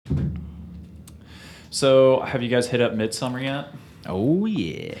So, have you guys hit up Midsummer yet? Oh,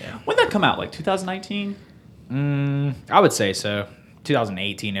 yeah. When did that come out? Like 2019? I would say so.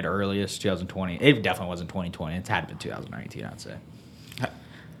 2018 at earliest, 2020. It definitely wasn't 2020. It had been 2019, I'd say.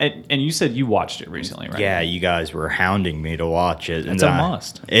 And you said you watched it recently, right? Yeah, you guys were hounding me to watch it. It's a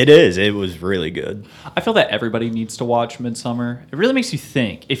must. It is. It was really good. I feel that everybody needs to watch Midsummer. It really makes you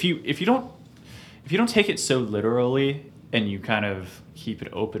think. If you don't take it so literally and you kind of keep an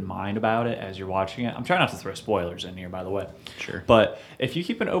open mind about it as you're watching it. I'm trying not to throw spoilers in here, by the way. Sure. But if you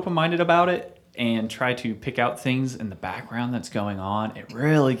keep an open minded about it and try to pick out things in the background that's going on, it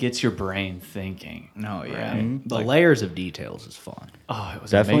really gets your brain thinking. No, yeah. Right? The layers of details is fun. Oh, it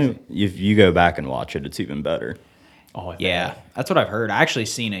was Definitely, amazing. if you go back and watch it, it's even better. Oh, Yeah, that's what I've heard. I actually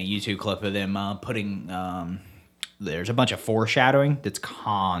seen a YouTube clip of them putting. There's a bunch of foreshadowing that's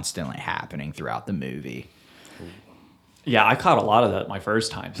constantly happening throughout the movie. Yeah, I caught a lot of that my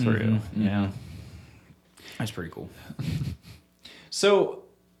first time through. Yeah. That's pretty cool. So,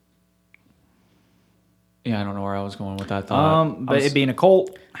 yeah, I don't know where I was going with that thought. But it being a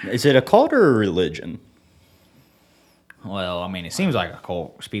cult, Is it a cult or a religion? well, I mean, it seems like a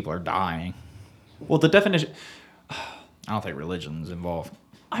cult 'cause people are dying. Well, the definition. I don't think religion's involved.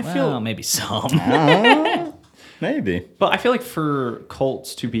 I Well, feel, maybe some. Maybe. but I feel like for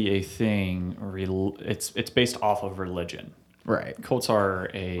cults to be a thing, it's based off of religion. Right. Cults are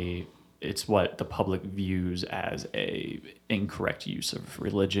it's what the public views as a incorrect use of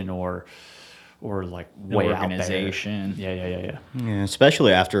religion or like way Organization. out there. Yeah. Yeah,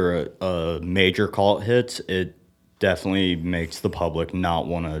 especially after a major cult hits, it definitely makes the public not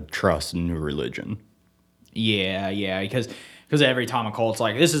want to trust a new religion. Yeah, because every time a cult's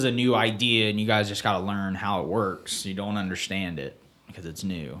like, this is a new idea and you guys just got to learn how it works. You don't understand it because it's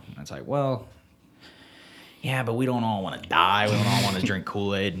new. And it's like, well, yeah, but we don't all want to die. We don't all want to drink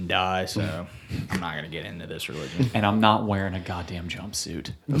Kool-Aid and die, so I'm not going to get into this religion. And I'm not wearing a goddamn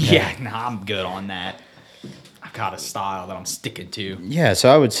jumpsuit. Yeah, no, I'm good on that. I've got a style that I'm sticking to. Yeah, so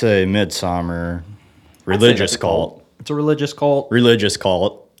I would say Midsummer, religious that's a cult. cult. It's a religious cult. Religious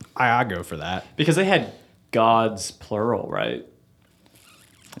cult. I go for that. Because they had gods plural, right?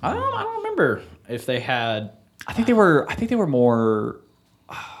 I don't remember if they had. I think they were more.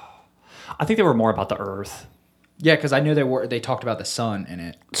 I think they were more about the earth. Yeah, because I knew they talked about the sun in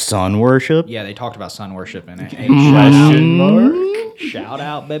it. Sun worship. Yeah, they talked about sun worship in it. Hey, Question mark. shout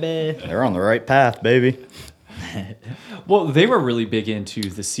out, baby. They're on the right path, baby. Well, they were really big into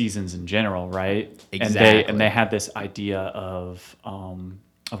the seasons in general, right? Exactly. And they had this idea of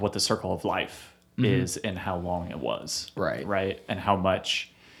what the circle of life is and how long it was. Right. And how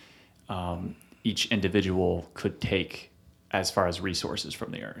much each individual could take as far as resources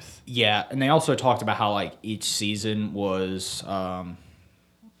from the earth. Yeah, and they also talked about how like each season was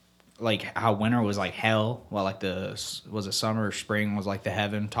like how winter was like hell, while like was it summer or spring was like the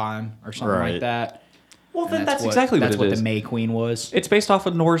heaven time or something like Right. that. Well, And that's exactly what that's it what is. the May Queen was. It's based off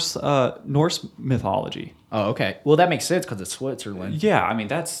of Norse mythology. Oh, okay. Well, that makes sense because it's Switzerland. Yeah, I mean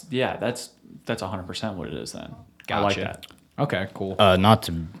that's 100% what it is. Then I like Gotcha. that. Okay, cool. Not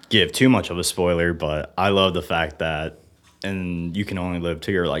to give too much of a spoiler, but I love the fact that, and you can only live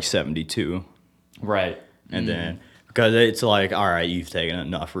till you're like 72, Right. and then because it's like, all right, you've taken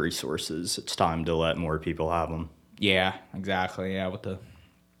enough resources, it's time to let more people have them. Yeah, exactly. Yeah, with the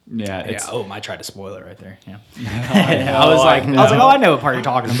Yeah. It's, I tried to spoil it right there. Yeah. I was like, oh, I know what part you're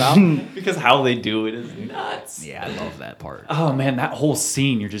talking about. because how they do it is nuts. Yeah, I love that part. Oh man, that whole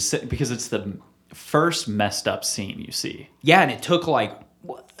scene you're just sitting because it's the first messed up scene you see. Yeah, and it took like,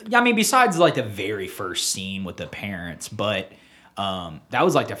 I mean, besides like the very first scene with the parents, but that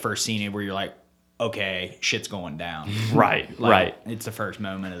was like the first scene where you're like, okay, shit's going down. Right. Like, right. It's the first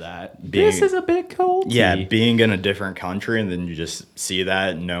moment of that. This is a bit cold. Yeah, being in a different country and then you just see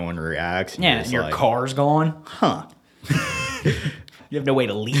that and no one reacts. And Yeah, you're and just your like, car's gone. Huh. You have no way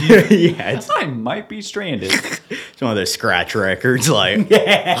to leave. yeah, it's I might be stranded. one of those scratch records. Like,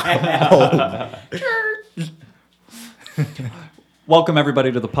 Welcome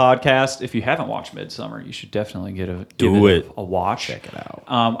everybody to the podcast. If you haven't watched Midsummer, you should definitely give Do it it. a watch. Check it out.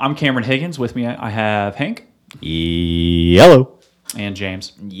 I'm Cameron Higgins. With me, I have Hank yellow. and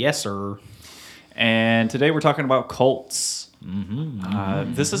James. Yes, sir. And today we're talking about cults.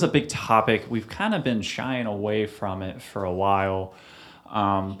 This is a big topic. We've kind of been shying away from it for a while.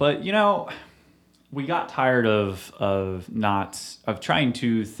 But, you know, we got tired of trying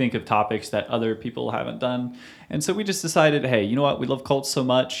to think of topics that other people haven't done. And so we just decided, hey, you know what? We love cults so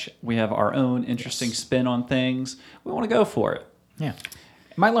much. We have our own interesting spin on things. We want to go for it. Yeah.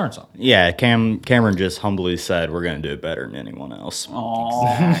 Might learn something. Yeah, Cameron just humbly said we're going to do it better than anyone else.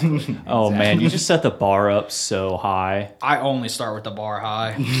 Oh man, you just set the bar up so high. I only start with the bar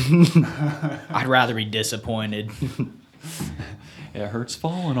high. I'd rather be disappointed. It hurts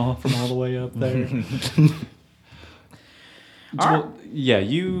falling off from all the way up there. All Yeah,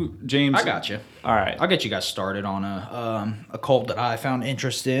 you, James. I got you. All right. I'll get you guys started on a cult that I found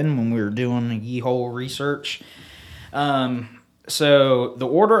interest in when we were doing ye-hole research. So the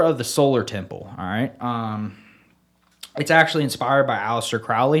Order of the Solar Temple, all right? It's actually inspired by Aleister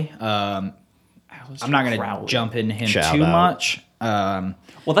Crowley. I'm not going to jump into him Shout too out. much.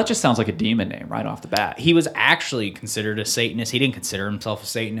 Well, that just sounds like a demon name right off the bat. He was actually considered a Satanist. He didn't consider himself a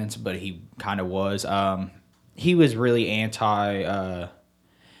Satanist, but he kind of was. He was really not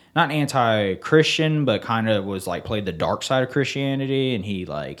anti-Christian, but kind of was like played the dark side of Christianity, and he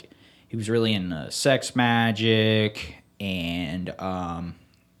was really into sex magic, and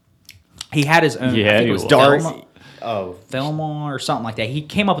he had his own. Yeah, I think he it was was. Dark. Thelma, Oh, Thelma or something like that. He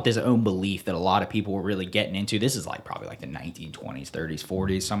came up with his own belief that a lot of people were really getting into. This is probably the 1920s, 30s,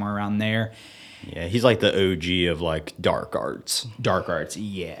 40s, somewhere around there. yeah, he's like the OG of like dark arts. Dark arts,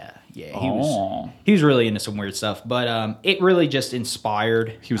 yeah. He Oh. was really into some weird stuff, but it really just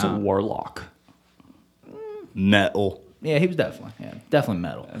inspired. He was a warlock. Metal. Yeah, he was definitely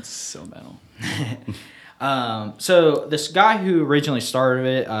metal. That's so metal. So this guy who originally started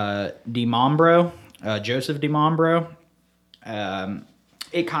it, DiMambro, Joseph DiMambro.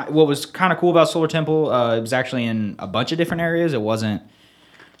 What was kind of cool about Solar Temple, it was actually in a bunch of different areas. It wasn't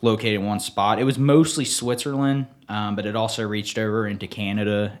located in one spot. It was mostly Switzerland, but it also reached over into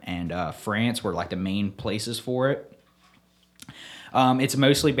Canada and France were the main places for it. It's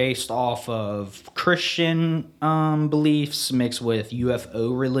mostly based off of Christian beliefs mixed with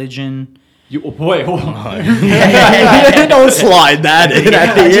UFO religion. Wait, hold on. Don't slide that in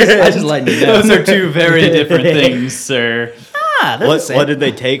at the end. I just letting you know. Those are two very different things, sir. What did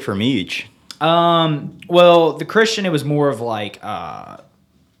they take from each? Well, the Christian, it was more of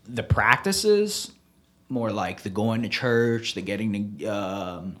the practices, more like the going to church, the getting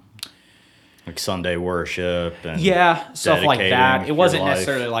to Like Sunday worship and stuff like that. dedicating It wasn't your life.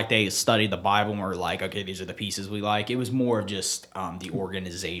 necessarily like they studied the Bible and were like, okay, these are the pieces we like. It was more of just the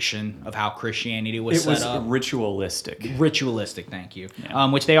organization of how Christianity was It set was up. ritualistic. Ritualistic, thank you.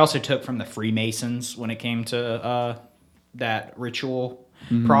 Yeah. Which they also took from the Freemasons when it came to that ritual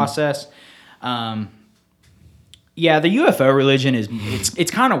process. The UFO religion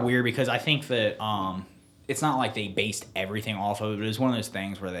it's kind of weird because I think that it's not like they based everything off of it. It was one of those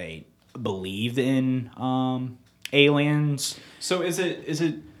things where they believed in aliens. So is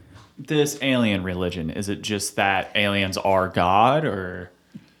it this alien religion? Is it just that aliens are God, or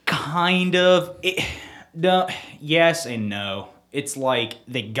Kind of. No, yes and no. It's like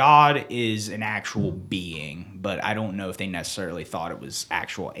the God is an actual being, but I don't know if they necessarily thought it was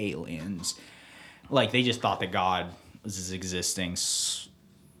actual aliens. Like they just thought that God was this existing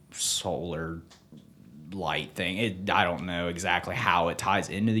solar light thing. I don't know exactly how it ties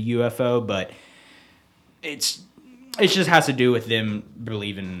into the UFO, but it just has to do with them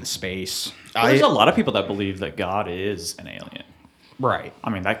believing in the space. there's a lot of people that believe that God is an alien. Right. I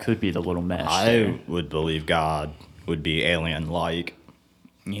mean, that could be the little mesh. I there. would believe God would be alien-like.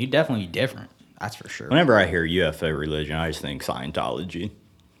 He'd definitely be different. That's for sure. Whenever I hear UFO religion, I just think Scientology.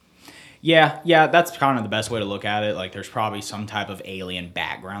 Yeah, that's kind of the best way to look at it. Like, there's probably some type of alien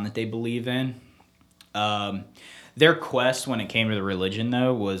background that they believe in. Their quest when it came to the religion,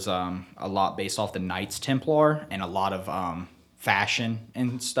 though, was a lot based off the Knights Templar and a lot of fashion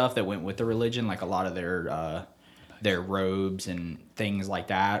and stuff that went with the religion. Like, a lot of their robes and things like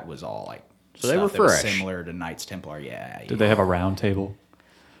that was all, like, So they were stuff that was fresh. similar to Knights Templar, yeah. Did they have a round table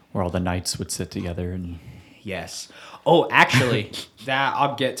where all the knights would sit together and? Yes. Oh, actually, that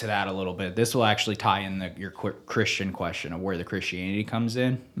I'll get to that a little bit. This will actually tie in your Christian question of where the Christianity comes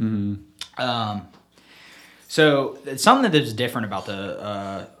in. Mm-hmm. So something that's different about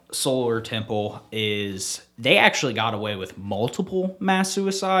the Solar Temple is they actually got away with multiple mass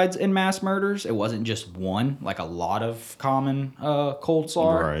suicides and mass murders. It wasn't just one, like a lot of common cults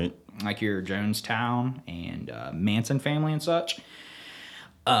are, Right. like your Jonestown and Manson family and such.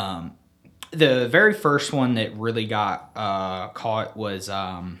 The very first one that really got caught was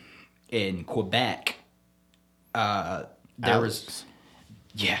in Quebec. Alex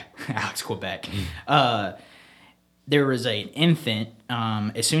Quebec. There was an infant.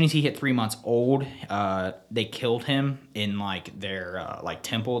 As soon as he hit 3 months old, they killed him in like their like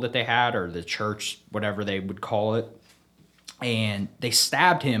temple that they had, or the church, whatever they would call it, and they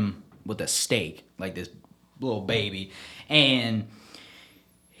stabbed him with a stake, like this little baby, and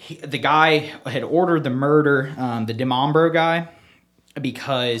the guy had ordered the murder, the Dimambro guy,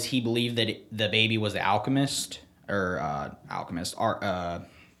 because he believed that the baby was the alchemist,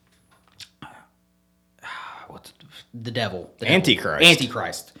 what's the devil? Antichrist.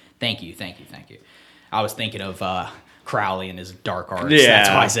 Antichrist. Thank you. I was thinking of Crowley and his dark arts. Yeah. That's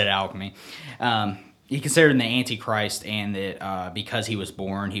why I said alchemy. He considered him the Antichrist, and that because he was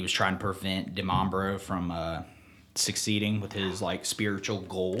born, he was trying to prevent Dimambro from succeeding with his like spiritual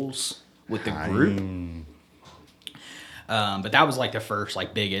goals with the group. But that was like the first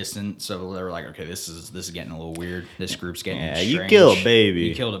like biggest, and so they were like, okay, this is getting a little weird. This group's getting strange. You killed a baby.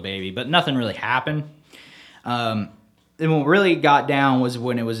 You killed a baby, but nothing really happened. And what really got down was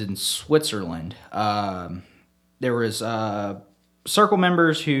when it was in Switzerland. There was circle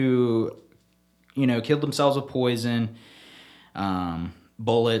members who, killed themselves with poison,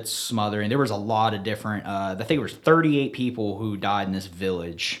 bullets, smothering. There was a lot of different. I think there was 38 people who died in this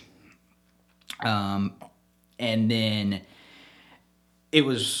village. And then it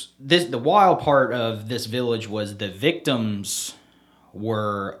was the wild part of this village was the victims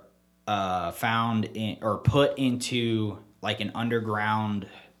were found in or put into like an underground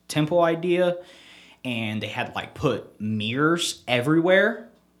temple idea, and they had like put mirrors everywhere,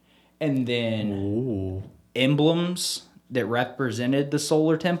 and then emblems that represented the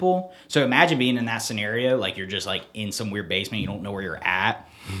solar temple. So imagine being in that scenario, like you're just like in some weird basement, you don't know where you're at,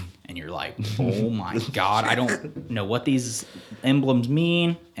 and you're like, oh my God, I don't know what these emblems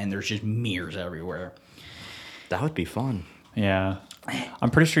mean, and there's just mirrors everywhere. That would be fun. Yeah. I'm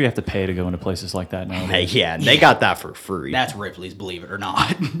pretty sure you have to pay to go into places like that now. Hey, yeah, they got that for free. That's Ripley's, believe it or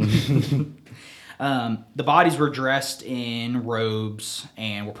not. The bodies were dressed in robes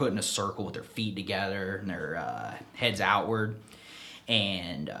and were put in a circle with their feet together and their heads outward.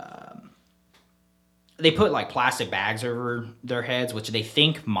 And they put like plastic bags over their heads, which they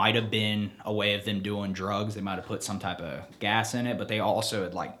think might have been a way of them doing drugs. They might have put some type of gas in it, but they also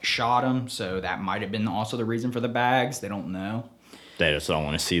had like shot them. So that might have been also the reason for the bags. They don't know. They just don't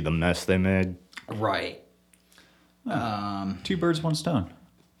want to see the mess they made. Right. Two birds, one stone.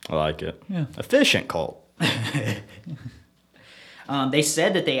 I like it. Yeah. Efficient cult. They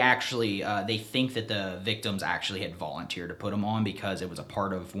said that they actually, they think that the victims actually had volunteered to put them on because it was a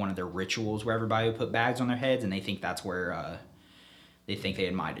part of one of their rituals where everybody would put bags on their heads, and they think that's where they think they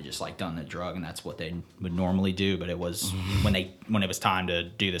might have just like done the drug, and that's what they would normally do. But it was when it was time to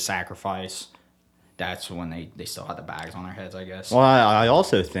do the sacrifice, that's when they still had the bags on their heads, I guess. Well, I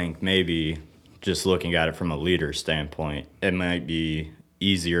also think maybe just looking at it from a leader standpoint, it might be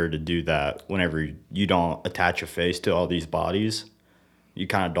easier to do that whenever you don't attach a face to all these bodies. You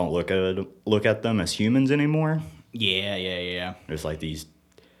kind of don't look at them as humans anymore. Yeah. There's like these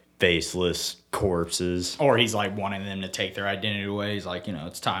faceless corpses. Or he's like wanting them to take their identity away. He's like,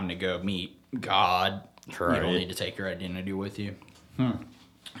 it's time to go meet God. Right. You don't need to take your identity with you.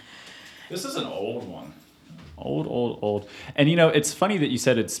 This is an old one. Old. And it's funny that you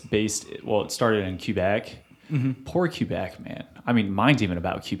said it started in Quebec. Mm-hmm. Poor Quebec, man. I mean, mine's even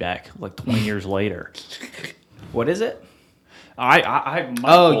about Quebec, like 20 years later. What is it? My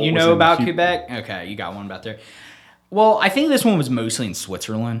you know about Quebec? Okay, you got one about there. Well, I think this one was mostly in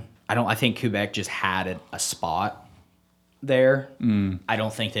Switzerland. I think Quebec just had a spot there. I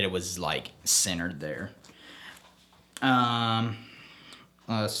don't think that it was like centered there.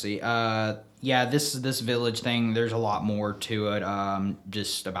 Let's see. This village thing, there's a lot more to it.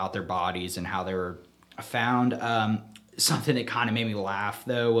 Just about their bodies and how they were found. Something that kind of made me laugh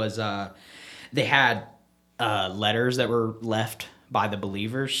though was they had letters that were left by the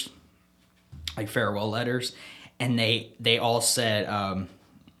believers, like farewell letters, and they all said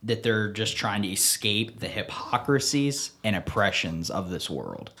that they're just trying to escape the hypocrisies and oppressions of this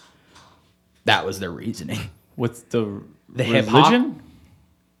world. That was their reasoning. With the religion?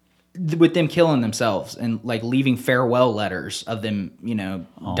 With them killing themselves and like leaving farewell letters of them,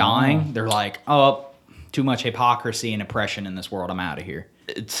 dying. They're like, oh, too much hypocrisy and oppression in this world. I'm out of here.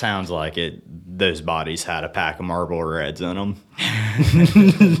 It sounds like it. Those bodies had a pack of Marlboro Reds in them.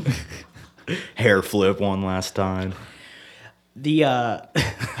 Hair flip one last time. The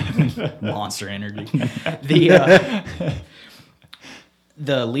Monster Energy.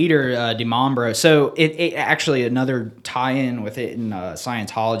 The leader, Dimambro. So it actually, another tie-in with it in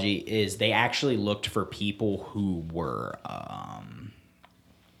Scientology is they actually looked for people who were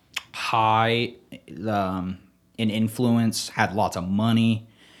high in influence, had lots of money.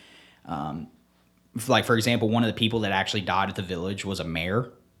 Like, for example, one of the people that actually died at the village was a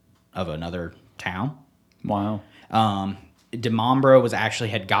mayor of another town. Wow. DeMambro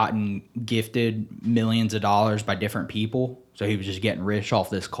had gotten gifted millions of dollars by different people, so he was just getting rich off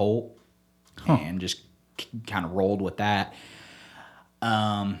this cult, and just kind of rolled with that.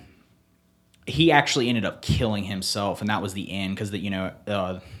 He actually ended up killing himself, and that was the end because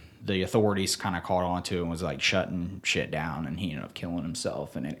the authorities kind of caught on to it and was like shutting shit down, and he ended up killing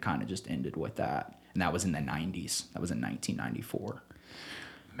himself, and it kind of just ended with that. And that was in the 90s. That was in 1994.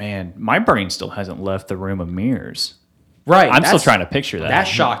 Man, my brain still hasn't left the room of mirrors. Right. I'm still trying to picture that. That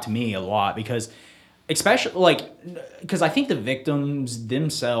shocked me a lot because, especially because I think the victims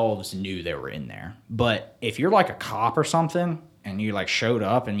themselves knew they were in there. But if you're like a cop or something and you like showed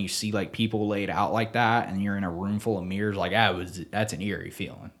up and you see like people laid out like that and you're in a room full of mirrors, like that's an eerie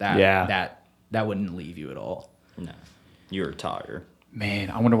feeling. That wouldn't leave you at all. No, you were tired.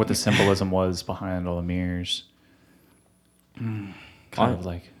 Man, I wonder what the symbolism was behind all the mirrors. Kind of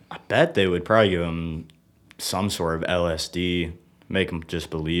like... I bet they would probably give them some sort of LSD, make them just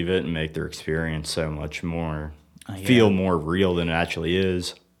believe it and make their experience so much more, feel more real than it actually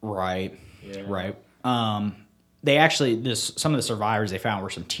is. Right. Yeah. Right. They actually, some of the survivors they found were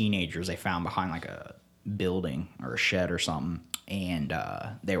some teenagers they found behind like a building or a shed or something, and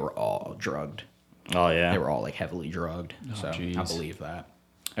they were all drugged. Oh, yeah. They were all like heavily drugged. So geez. I believe that.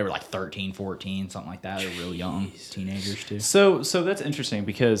 They were like 13, 14, something like that. They were real young teenagers too. So that's interesting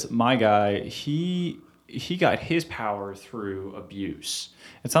because my guy, he got his power through abuse.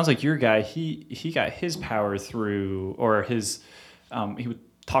 It sounds like your guy, he got his power through, or his, he would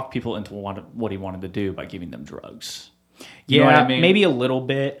talk people into what he wanted to do by giving them drugs. You know what I mean? Maybe a little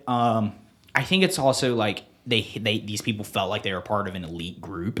bit. I think it's also like these people felt like they were part of an elite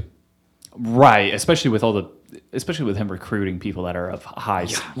group. Right, especially with him recruiting people that are of high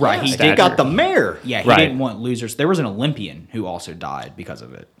right. He got the mayor. Yeah, he didn't want losers. There was an Olympian who also died because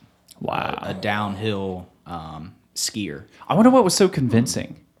of it. Wow. A downhill skier. I wonder what was so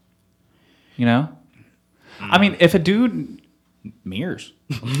convincing. You know? I mean, if a dude... Mirrors.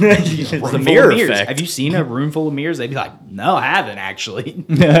 It's the mirror effect. Have you seen a room full of mirrors? They'd be like, no, I haven't actually.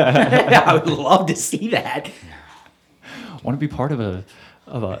 I would love to see that. Want to be part of a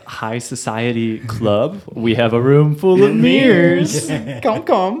high society club? We have a room full of mirrors.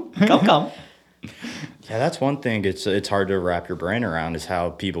 Come. Yeah, that's one thing. It's hard to wrap your brain around is how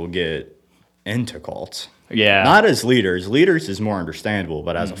people get into cults. Yeah. Not as leaders. Leaders is more understandable,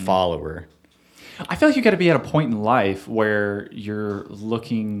 but as a follower. I feel like you got to be at a point in life where you're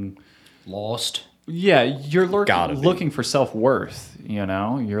looking... Lost. Yeah, you're looking for self-worth, you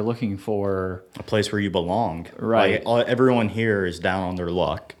know? You're looking for... A place where you belong. Right. Like, everyone here is down on their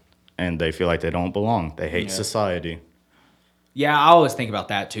luck, and they feel like they don't belong. They hate society. Yeah, I always think about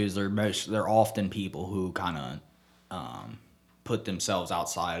that, too, is they're often people who kind of put themselves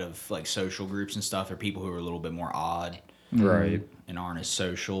outside of, like, social groups and stuff. They're people who are a little bit more odd. Right. And aren't as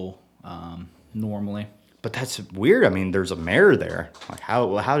social normally. But that's weird. I mean, there's a mayor there. Like,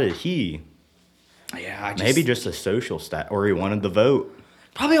 how did he... Yeah, Maybe just a social stat, or he wanted the vote.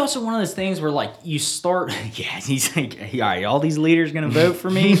 Probably also one of those things where, like, you start... Yeah, he's like, all right, all these leaders going to vote for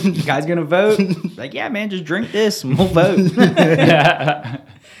me? You guys going to vote? Like, yeah, man, just drink this and we'll vote.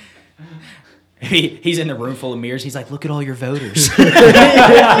 He's in the room full of mirrors. He's like, look at all your voters.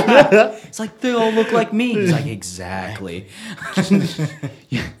 It's like, they all look like me. He's like, exactly.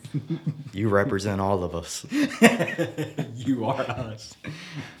 You represent all of us. You are us.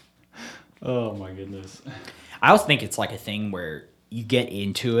 Oh, my goodness. I also think it's like a thing where you get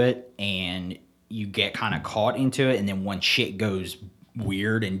into it and you get kind of caught into it, and then when shit goes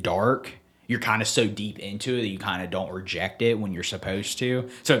weird and dark, you're kind of so deep into it that you kind of don't reject it when you're supposed to.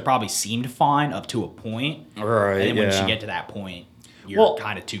 So it probably seemed fine up to a point. Right, And then once yeah. you get to that point, you're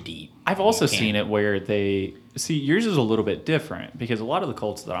kind of too deep. I've also seen it where they... See, yours is a little bit different because a lot of the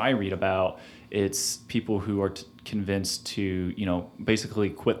cults that I read about, it's people who are convinced to, you know, basically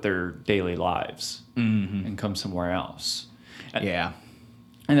quit their daily lives and come somewhere else. Yeah.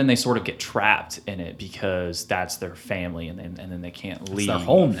 And then they sort of get trapped in it because that's their family, and then they can't leave. It's their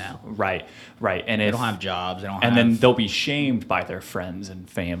home now. Right. And They don't have jobs. then they'll be shamed by their friends and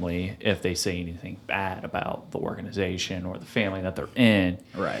family if they say anything bad about the organization or the family that they're in.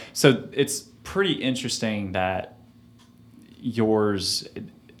 Right. So it's pretty interesting that yours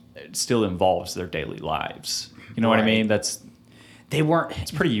it still involves their daily lives. You know what I mean? They weren't.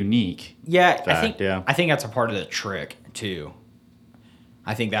 It's pretty unique. Yeah, Yeah. I think that's a part of the trick too.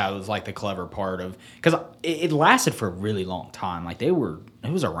 I think that was like the clever part of, because it lasted for a really long time. Like it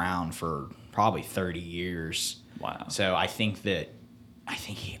was around for probably 30 years. Wow. So I think the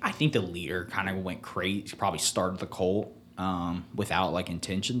leader kind of went crazy. Probably started the cult. without like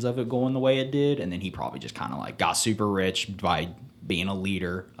intentions of it going the way it did, and then he probably just kind of like got super rich by being a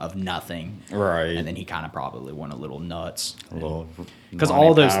leader of nothing, Right. and then he kind of probably went a little nuts A little because money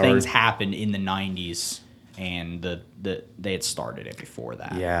all those powered. things happened in the 90s, and they had started it before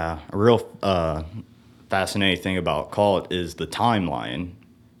that. Yeah, a real fascinating thing about Cult is the timeline,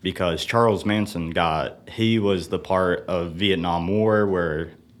 because Charles Manson he was the part of Vietnam War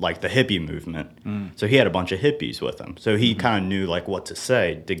where like the hippie movement. So he had a bunch of hippies with him. So he kind of knew like what to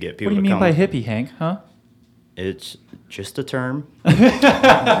say to get What people do you to mean come. by hippie, Hank? Huh? It's just a term. Love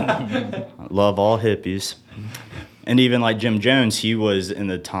all hippies. And even like Jim Jones, he was in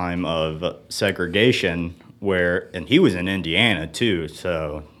the time of segregation and he was in Indiana too.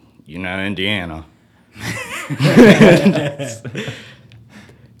 So, Indiana.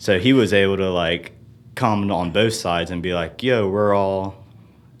 So he was able to like come on both sides and be like, yo,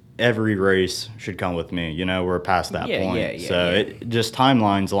 every race should come with me. We're past that Yeah, point. yeah, So yeah. it just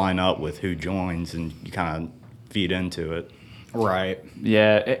timelines line up with who joins and you kind of feed into it. Right.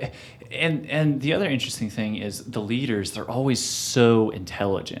 Yeah, and the other interesting thing is the leaders. They're always so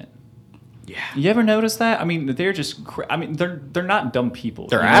intelligent. Yeah. You ever notice that? I mean, they're just. They're not dumb people.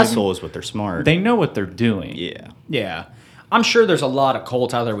 They're You know what I mean? assholes, but they're smart. They know what they're doing. Yeah. Yeah. I'm sure there's a lot of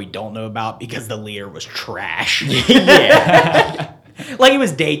cults out there we don't know about because the leader was trash. Yeah. Like it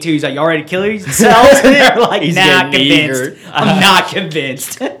was day 2. He's like, y'all ready to kill yourselves? And they're like, He's not getting convinced. eager. I'm not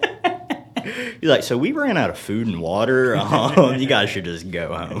convinced. He's like, so we ran out of food and water. You guys should just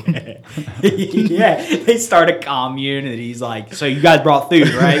go home. Yeah. They start a commune and he's like, so you guys brought food,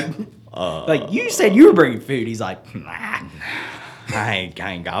 right? Like, you said you were bringing food. He's like, nah. I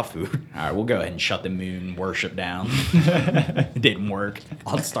ain't got food. All right, we'll go ahead and shut the moon worship down. It didn't work.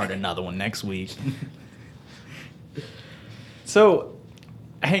 I'll start another one next week. So,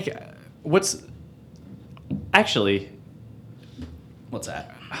 Hank, what's actually? What's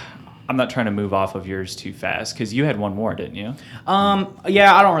that? I'm not trying to move off of yours too fast because you had one more, didn't you?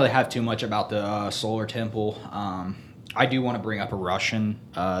 Yeah, I don't really have too much about the Solar Temple. I do want to bring up the Russian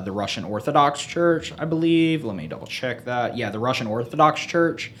Orthodox Church, I believe. Let me double check that. Yeah, the Russian Orthodox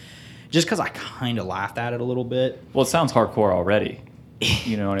Church. Just because I kind of laughed at it a little bit. Well, it sounds hardcore already.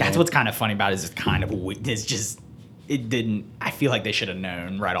 You know what I That's mean? what's kind of funny about it is it's kind of it's just it didn't. I feel like they should have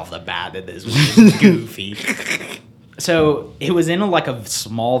known right off the bat that this was just goofy. So it was in a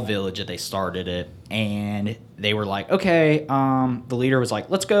small village that they started it, and they were like, okay, the leader was like,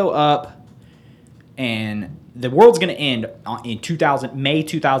 let's go up, and the world's gonna end in May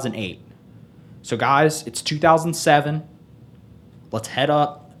 2008. So guys, it's 2007. Let's head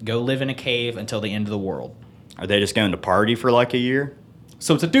up, go live in a cave until the end of the world. Are they just going to party for like a year?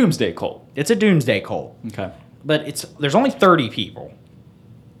 So it's a doomsday cult. It's a doomsday cult, Okay. but there's only 30 people,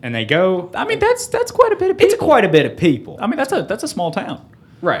 and they go. I mean, that's quite a bit of people. It's quite a bit of people. I mean, that's a small town.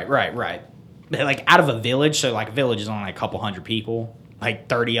 Right. But like out of a village, so like a village is only like a couple hundred people. Like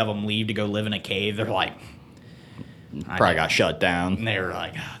 30 of them leave to go live in a cave. They're like, Probably got shut down. and they were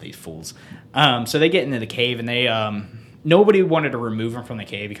like, these fools. So they get into the cave, and they nobody wanted to remove them from the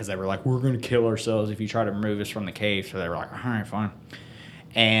cave because they were like, we're gonna kill ourselves if you try to remove us from the cave. So they were like, all right, fine.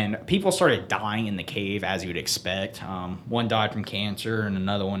 And people started dying in the cave as you would expect. One died from cancer, and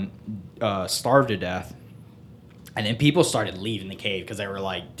another one starved to death. And then people started leaving the cave because they were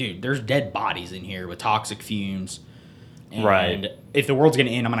like, dude, there's dead bodies in here with toxic fumes. And Right. if the world's going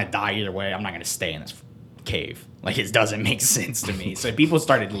to end, I'm going to die either way. I'm not going to stay in this cave. Like, it doesn't make sense to me. So people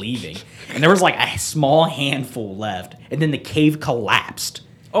started leaving. And there was like a small handful left. And then the cave collapsed.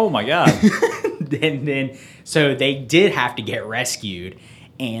 Oh my god. And then, so they did have to get rescued.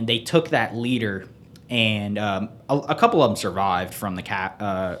 And they took that leader, and a couple of them survived from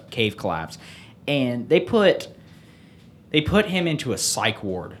the cave collapse. And they put him into a psych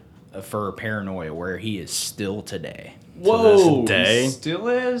ward for paranoia, where he is still today. Whoa. day? He still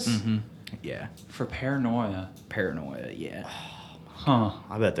is? Yeah, For paranoia. paranoia. Yeah, Huh.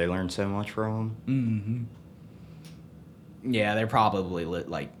 I bet they learned so much from him. yeah. They're probably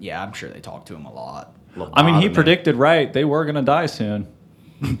I'm sure they talked to him a lot. I mean, he Lobotomy. predicted right. They were going to die soon.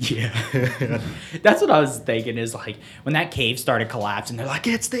 Yeah, that's what I was thinking. Is like when that cave started collapsing, they're like,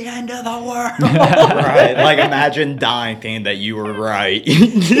 "It's the end of the world." Right. Like, imagine dying thinking that you were right.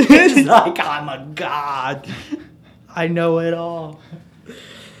 It's like I'm a god. I know it all.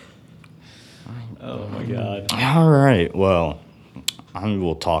 Oh my god. All right. Well, I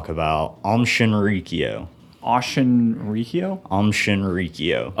will talk about Shinrikyo. Shinrikyo?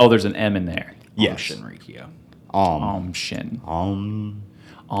 Shinrikyo. Oh, there's an M in there. Yes. Shinrikyo. Shin.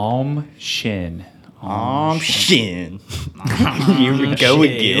 Shin. Shin. Here we go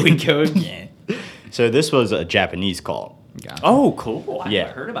Here we again. go again. So this was a Japanese cult. Gotcha. Oh, cool. I Yeah.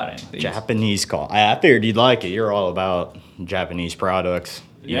 haven't heard about any of these. Japanese cult. I figured you'd like it. You're all about Japanese products.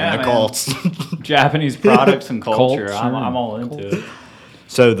 Yeah, the man. cults. Japanese products and culture. Cults, I'm all into it.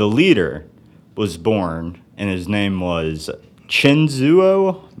 So the leader was born, and his name was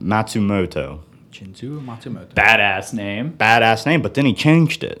Shinzuo Matsumoto. Shinzu Matsumoto. Badass name. Badass name, but then he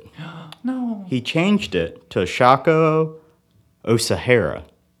changed it. No. He changed it to Shako Osahara.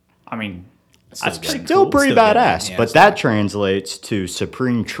 I mean, that's pretty Still cool. pretty Still good. badass, Yeah, but still that translates to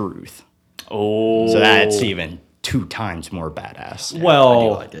Supreme Truth. Oh. So that's even 2 times more badass.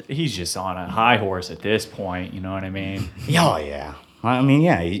 Well, like it. he's just on a high horse at this point. You know what I mean? Oh, yeah. I mean,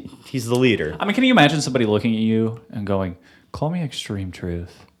 yeah, he's the leader. I mean, can you imagine somebody looking at you and going, "Call me Extreme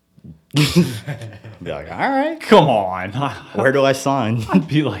Truth"? Be like, all right, Come on. where do I sign? I'd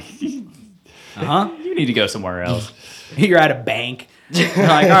be like, Uh-huh. you need to go somewhere else. You're at a bank. You're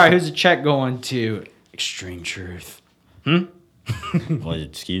like, all right, who's the check going to? Extreme Truth. Well,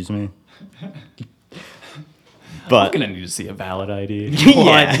 excuse me. I'm But gonna need to see a valid ID. yeah,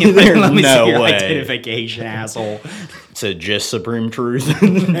 What? there's Let me see no your way. identification, asshole. So just Supreme Truth.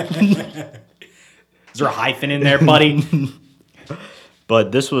 Is there a hyphen in there, buddy?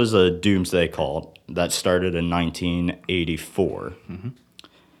 But this was a doomsday cult that started in 1984.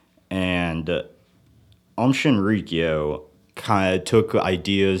 And Aum Shinrikyo kind of took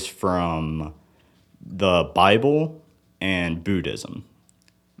ideas from the Bible and Buddhism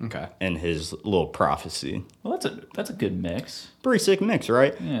Okay. in his little prophecy. Well, that's a good mix. Pretty sick mix,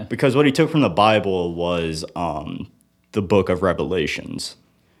 right? Yeah. Because what he took from the Bible was the book of Revelations.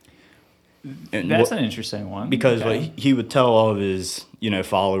 And That's an interesting one. because Okay. what he would tell all of his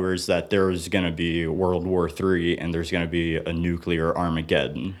followers that there was going to be World War III and there's going to be a nuclear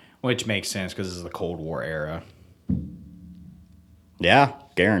Armageddon. Which makes sense because this is the Cold War era. Yeah,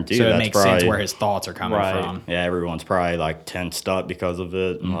 guaranteed. So it that's makes probably, sense where his thoughts are coming Right. from. yeah, everyone's probably like tensed up because of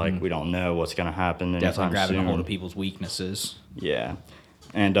it, and like we don't know what's going to happen Definitely anytime grabbing soon. a hold of people's weaknesses. Yeah,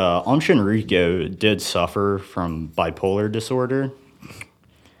 and Aum Shinrikyo did suffer from bipolar disorder.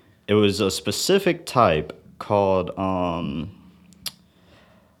 It was a specific type called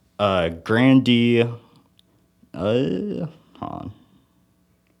Grandi. Hold on.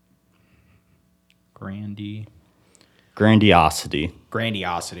 Grandiosity.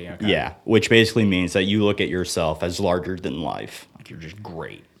 Grandiosity. Okay. Yeah, which basically means that you look at yourself as larger than life. Like you're just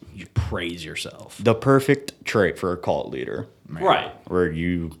great. You praise yourself. The perfect trait for a cult leader, right. where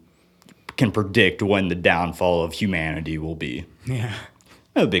you can predict when the downfall of humanity will be. Yeah.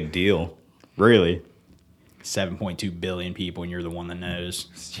 No big deal, really. 7.2 billion people, and you're the one that knows.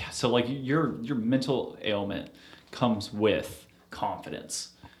 Yeah. So like your mental ailment comes with confidence.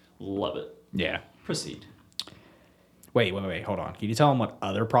 Love it. Yeah. Proceed. Wait. Hold on. Can you tell him what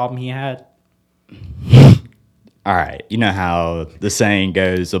other problem he had? All right, you know how the saying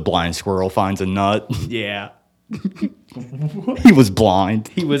goes, a blind squirrel finds a nut? Yeah. He was blind.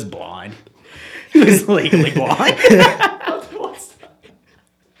 He was blind. He was legally blind.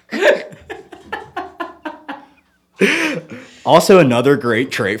 Also, another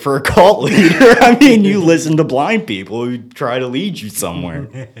great trait for a cult leader. I mean, you listen to blind people who try to lead you somewhere.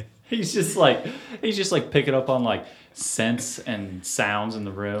 He's just like picking up on like scents and sounds in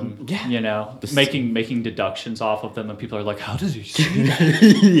the room. Yeah. You know, making deductions off of them, and people are like, "How does he see that?"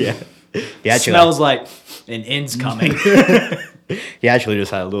 Yeah. He actually, Smells like an end's coming. he actually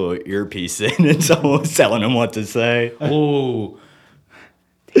just had a little earpiece in and someone was telling him what to say. Ooh.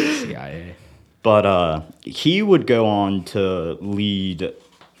 CIA. But he would go on to lead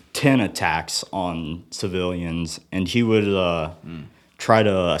 10 attacks on civilians, and he would try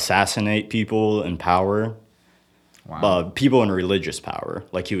to assassinate people in power. Wow. People in religious power.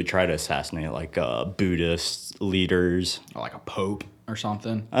 Like he would try to assassinate like Buddhist leaders. Or like a pope or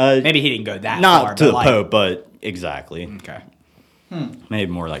something. Uh, Maybe he didn't go that Not far. to but the like, Pope, but exactly. Okay. Maybe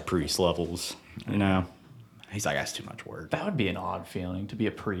more like priest levels, you know? He's like, that's too much work. That would be an odd feeling to be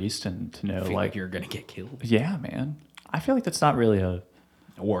a priest and to know Feel like like you're gonna get killed. yeah, man. I feel like that's not really a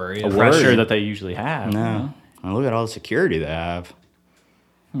Worry. pressure Worry. that they usually have. No. And look at all the security they have.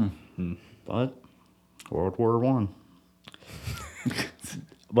 But World War One.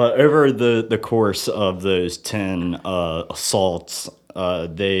 But over the course of those 10 assaults,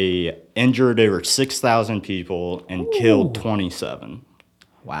 they injured over 6,000 people and killed 27.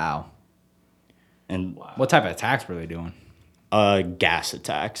 Wow. And What type of attacks were they doing? gas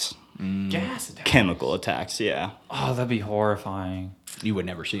attacks, Gas attack. chemical attacks, yeah. Oh, that'd be horrifying. You would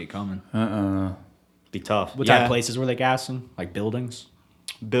never see it coming. Be tough. What yeah. type of places were they gassing? Like buildings?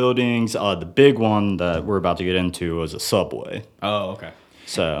 Buildings. The big one that we're about to get into was a subway. Oh, okay.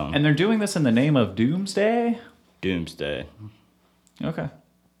 So And they're doing this in the name of doomsday? Doomsday. Okay.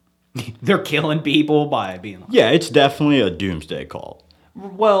 They're killing people by being like, Yeah, it's definitely a doomsday cult.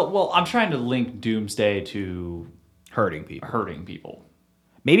 Well, I'm trying to link Doomsday to hurting people. hurting people.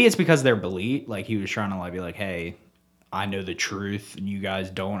 Maybe it's because they're belief. Like he was trying to like be like, hey, I know the truth and you guys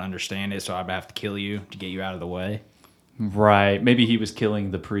don't understand it, so I have to kill you to get you out of the way. Right. Maybe he was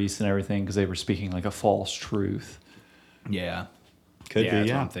killing the priests and everything because they were speaking like a false truth. Yeah. Could Yeah, be, that's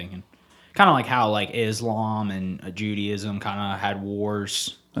yeah. what I'm thinking. Kind of like how like Islam and Judaism kind of had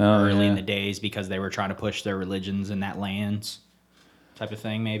wars early in yeah. the days because they were trying to push their religions in that lands type of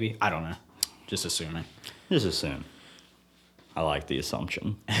thing, maybe. I don't know. Just assuming. Just assume. I like the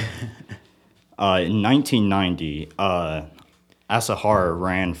assumption. In 1990, Asahara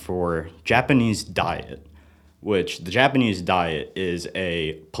ran for Japanese Diet, which the Japanese Diet is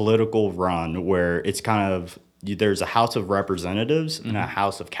a political run where it's kind of, there's a House of Representatives and a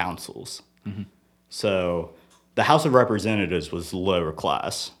House of Councils. So the House of Representatives was lower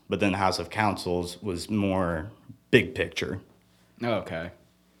class, but then the House of Councils was more big picture. Okay.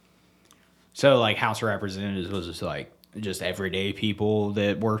 So like House of Representatives was just everyday people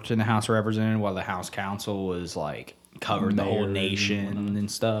that worked in the House of Representatives, while the House Council was like covered the whole Mayor, nation and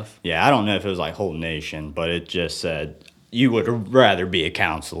stuff. Yeah, I don't know if it was like whole nation, but it just said you would rather be a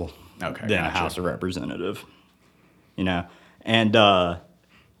council Okay, than a gotcha. House of Representative. You know, and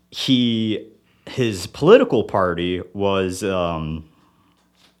his political party was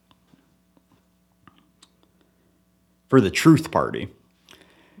for the Truth Party,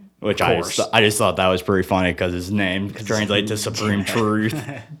 which I just thought that was pretty funny because his name translates to Supreme Truth.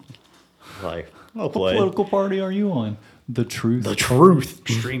 Like, well What played. political party are you on? The Truth. The Truth.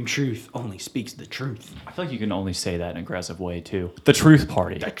 Extreme truth only speaks the truth. I feel like you can only say that in an aggressive way too. The Truth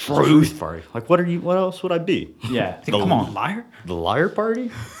Party. Truth Party. Like, what else would I be? Yeah. Come on, liar. The Liar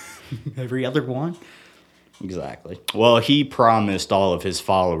Party? Every other one. Exactly. Well, he promised all of his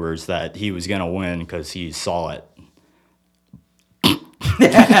followers that he was going to win because he saw it.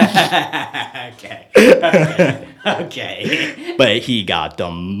 Okay. Okay. But he got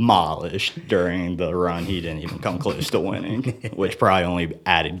demolished during the run. He didn't even come close to winning, which probably only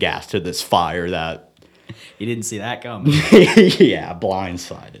added gas to this fire that, You didn't see that coming. yeah,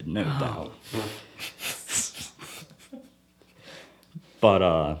 blindsided, no doubt.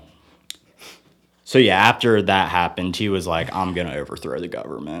 But, so yeah, after that happened, he was like, I'm going to overthrow the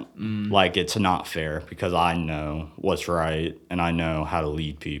government. Like, it's not fair because I know what's right and I know how to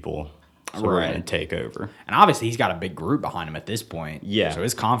lead people. So we're Right. going to take over. And obviously, he's got a big group behind him at this point. Yeah. So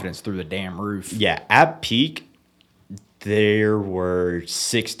his confidence through the damn roof. Yeah, at peak, there were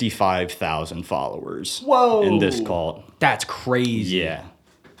 65,000 followers. Whoa. In this cult. That's crazy. Yeah.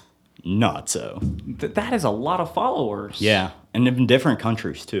 Nutso. That is a lot of followers. Yeah. And in different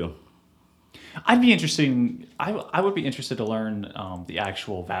countries, too. I'd be interesting. I would be interested to learn the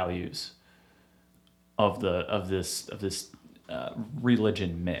actual values of this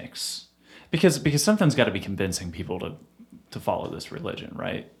religion mix, because something's got to be convincing people to follow this religion,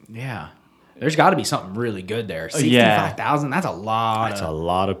 right? Yeah. There's got to be something really good there. Yeah. 65,000, that's a lot. That's a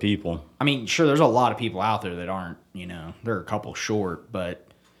lot of people. I mean, sure, there's a lot of people out there that aren't, they're a couple short, but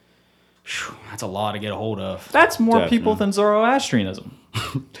phew, that's a lot to get a hold of. That's more people Definitely. than Zoroastrianism.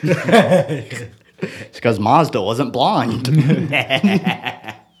 It's because Mazda wasn't blind.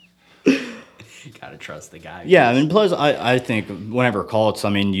 Gotta trust the guy. Yeah, I mean, plus, I think whenever cults, I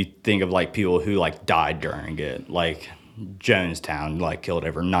mean, you think of, like, people who, like, died during it. Like, Jonestown, like, killed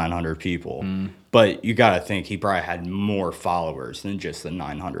over 900 people. But you got to think he probably had more followers than just the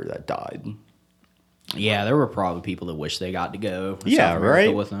 900 that died. Yeah, there were probably people that wish they got to go. to Yeah, South America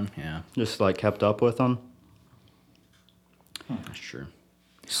right? with them. Yeah, Just, like, kept up with them. that's true.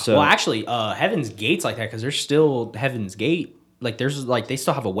 So, Well, actually, Heaven's Gate's like that because there's still Heaven's Gate. Like, they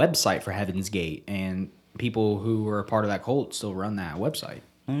still have a website for Heaven's Gate, and people who are a part of that cult still run that website.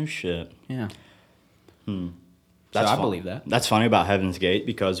 oh, shit. Yeah. That's I fun- believe that. That's funny about Heaven's Gate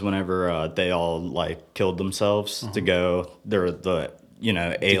because whenever they all like killed themselves to go, the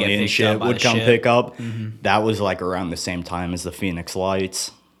alien picked ship up by would the come ship. pick up. That was like around the same time as the Phoenix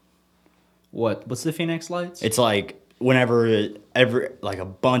Lights. What's the Phoenix Lights? It's like whenever a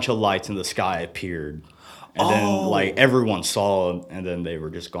bunch of lights in the sky appeared, and then like everyone saw them, and then they were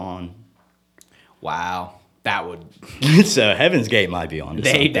just gone. Wow. That would... So Heaven's Gate might be on.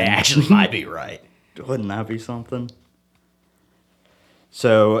 They actually might be right. Wouldn't that be something?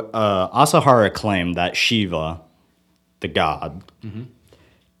 So, Asahara claimed that Shiva, the god,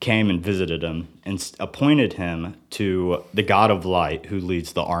 came and visited him and appointed him to the god of light who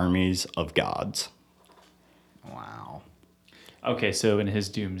leads the armies of gods. Wow. Okay, so in his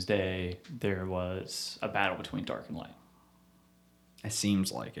doomsday, there was a battle between dark and light. It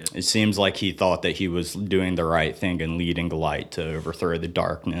seems like it. It seems like he thought that he was doing the right thing and leading the light to overthrow the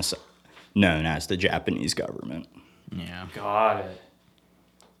darkness known as the Japanese government. Yeah. Got it.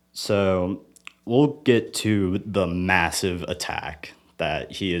 So we'll get to the massive attack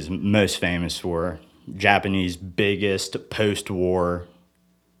that he is most famous for. Japanese biggest post-war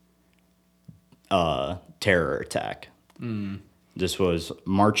terror attack. This was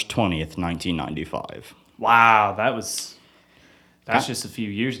March 20th, 1995. Wow, that's just a few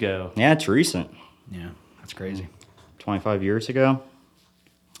years ago. Yeah, it's recent. Yeah. That's crazy. 25 years ago.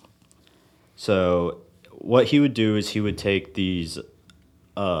 So what he would do is he would take these, is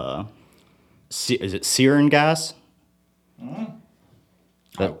it sarin gas?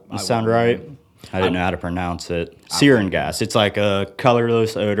 That sound right? I didn't know how to pronounce it. Sarin gas. It's like a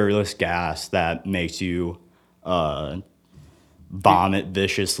colorless, odorless gas that makes you vomit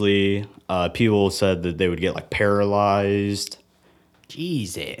viciously. People said that they would get like paralyzed.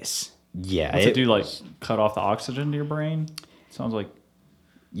 Jesus. Yeah. What's it do? Like cut off the oxygen to your brain? Sounds like.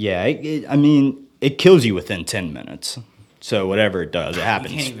 Yeah, I mean, it kills you within 10 minutes. So whatever it does, it You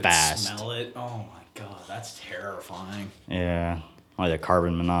happens can't even fast. smell it. Oh my god, that's terrifying. Yeah, like the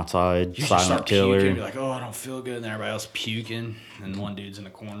carbon monoxide, You just silent start killer. puking, be like, oh, I don't feel good, and then everybody else puking, and one dude's in the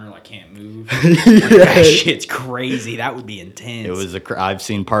corner like can't move. That shit's crazy. That would be intense. It was I've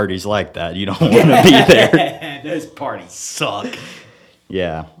seen parties like that. You don't want to be there. Those parties suck.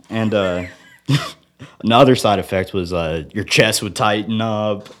 Yeah, and another side effect was your chest would tighten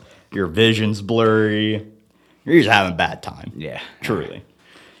up, your vision's blurry. You're just having a bad time. Yeah, Truly.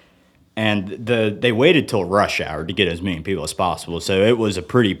 And they waited till rush hour to get as many people as possible. So it was a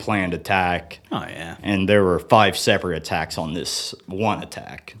pretty planned attack. Oh yeah. And there were 5 separate attacks on this one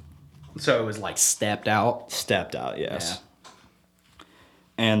attack. So it was like stepped out. Stepped out, yes.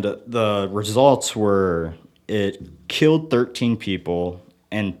 And the results were it killed 13 people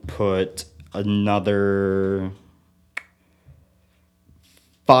and put another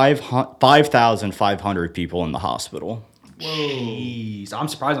 5,500 people in the hospital. Jeez, I'm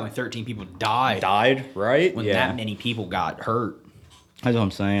surprised only 13 people died. Died, right? When that many people got hurt. That's what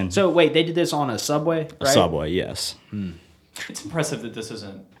I'm saying. So wait, they did this on a subway, right? A subway, yes. It's impressive that this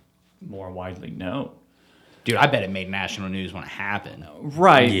isn't more widely known. Dude, I bet it made national news when it happened.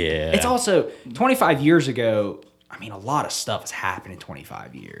 Right. Yeah. It's also 25 years ago. I mean, a lot of stuff has happened in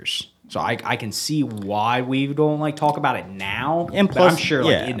 25 years. So I can see why we don't like talk about it now. And but plus, I'm sure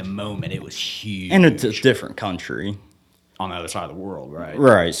like yeah. in the moment it was huge. And it's a different country. on the other side of the world, right?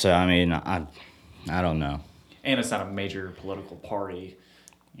 Right. So, I mean, I don't know. And it's not a major political party.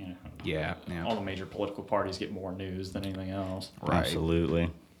 You know, Yeah, yeah. all the major political parties get more news than anything else. Right. Absolutely.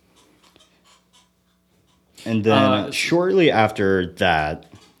 And then shortly after that,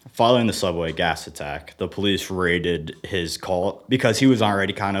 following the subway gas attack, the police raided his cult because he was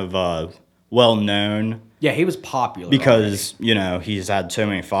already kind of well known. Yeah, he was popular. Because, you know, he's had so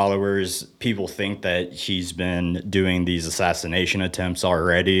many followers. People think that he's been doing these assassination attempts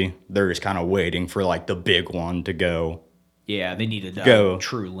already. They're just kind of waiting for, like, the big one to go. Yeah, they needed a Go.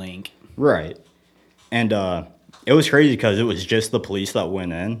 true link. Right. And it was crazy because it was just the police that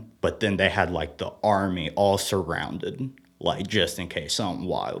went in, but then they had, like, the army all surrounded, like, just in case something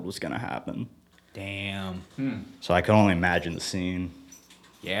wild was going to happen. Damn. So I can only imagine the scene.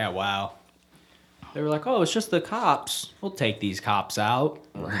 Yeah, wow. They were like, oh, it's just the cops. We'll take these cops out.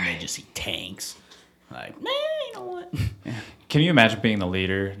 And then they just see tanks. Like, nah, you know what? Can you imagine being the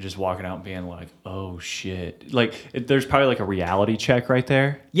leader, just walking out and being like, "Oh shit!" Like, there's probably like a reality check right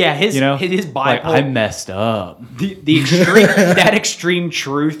there. Yeah, his Like, Bible. I messed up. The extreme that extreme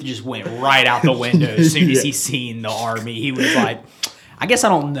truth just went right out the window as soon as he seen the army. He was like, I guess I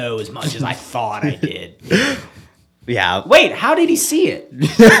don't know as much as I thought I did. Yeah. Wait, how did he see it?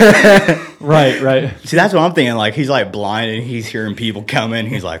 Right. See, that's what I'm thinking. Like, he's, like, blind and he's hearing people come in.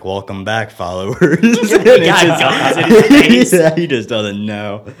 He's like, welcome back, followers. He got guns in his face. Yeah, he just doesn't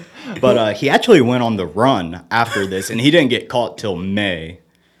know. But he actually went on the run after this, and he didn't get caught till May.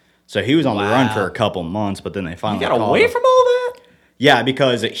 So he was on the run for a couple months, but then they You finally got caught away him. from all that? Yeah,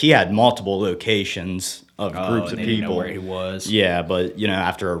 because he had multiple locations of Oh, groups and of they didn't know people. where he was. Yeah, but you know,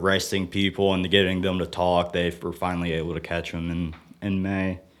 after arresting people and getting them to talk, they were finally able to catch him in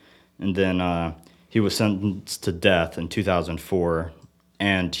May, and then he was sentenced to death in 2004,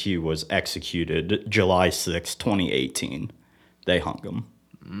 and he was executed July 6, 2018. They hung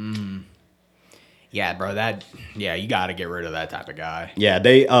him. Yeah, bro, you got to get rid of that type of guy. Yeah,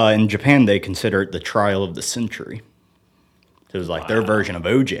 they in Japan they consider it the trial of the century. It was like their version of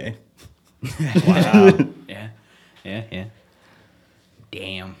OJ. Wow. Yeah.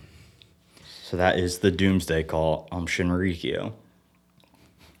 Damn. So that is the doomsday call. Shinrikyo.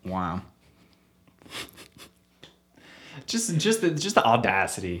 Wow. Just the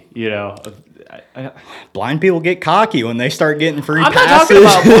audacity, you know. Blind people get cocky when they start getting free I'm not passes. talking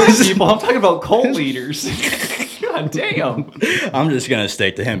about blind people. I'm talking about cult leaders. God damn. I'm just gonna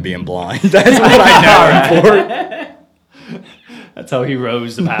stick to him being blind. That's what I know him for. That's how he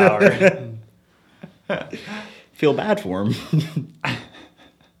rose to power. Feel bad for him.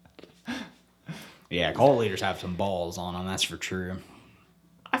 Yeah, cult leaders have some balls on them. That's for true.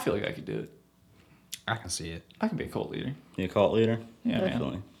 I feel like I could do it. I can see it. I can be a cult leader. You a cult leader? Yeah, man.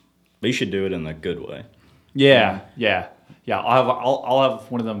 Definitely. But you should do it in the good way. Yeah. I'll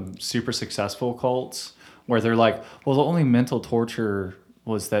have one of them super successful cults where they're like, well, the only mental torture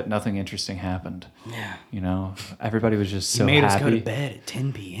was that nothing interesting happened. Yeah. You know, everybody was just so made happy. us go to bed at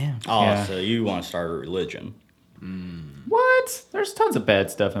 10 p.m. Oh, Yeah. so you want to start a religion? What? There's tons of bad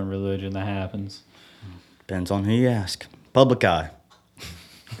stuff in religion that happens. Depends on who you ask. Public eye.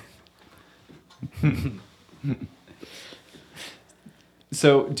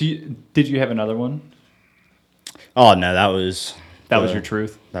 So, did you have another one? Oh no, that was Your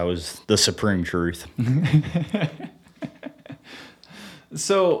truth. That was the supreme truth.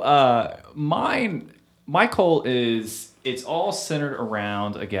 So, my cult it's all centered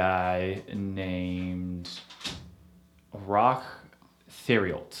around a guy named Rock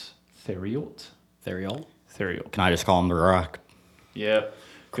Theriot. Theriol? Theriot. Can I just call him the Rock? Yep.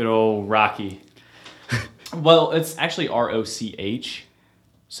 Good old Rocky. Well, it's actually ROCH.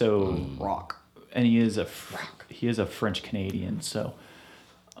 So Rock. and he is a French Canadian, so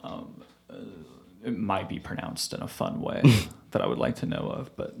it might be pronounced in a fun way that I would like to know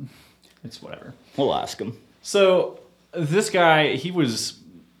of, but it's whatever. We'll ask him. So this guy, he was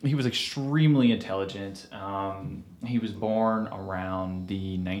extremely intelligent. He was born around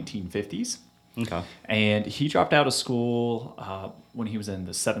the 1950s. Okay. And he dropped out of school when he was in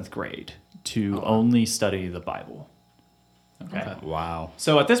the 7th grade to only study the Bible. Okay. Wow.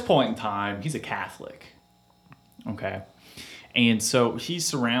 So at this point in time, he's a Catholic. Okay. And so he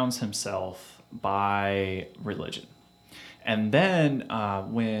surrounds himself by religion. And then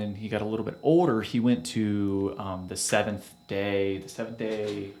when he got a little bit older, he went to the Seventh Day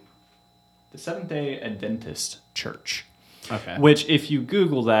Adventist Church. Okay. Which, if you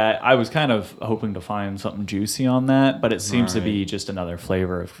Google that, I was kind of hoping to find something juicy on that, but it seems to be just another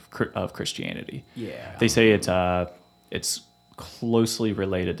flavor of Christianity. Yeah. They say it's closely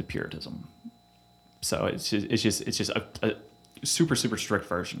related to Puritanism, so it's just a super strict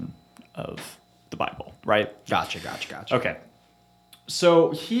version of the Bible, right? Gotcha. Okay, so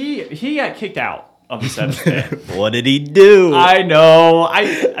he got kicked out of the Seventh Day. What did he do? I know.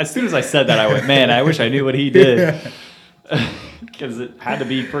 As soon as I said that, I went, man, I wish I knew what he did. Because it had to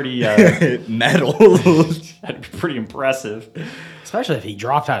be pretty Metal. had to be pretty impressive. Especially if he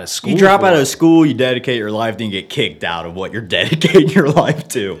dropped out of school. You drop out of school, you dedicate your life, then you get kicked out of what you're dedicating your life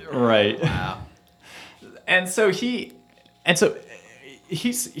to. Right. Wow. And so he's a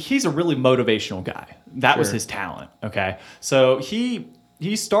really motivational guy. That was his talent. Okay. So he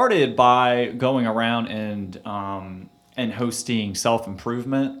started by going around and hosting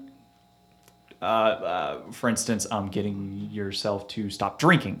self-improvement. For instance, getting yourself to stop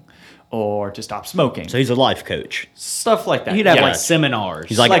drinking or to stop smoking. So he's a life coach. Stuff like that. He'd have Yeah. like seminars.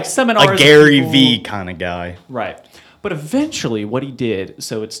 He's like seminars a of Gary people- V kind of guy. Right. But eventually what he did,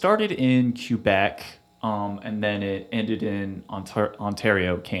 so it started in Quebec, and then it ended in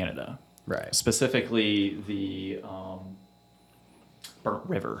Ontario, Canada. Right. Specifically the Burnt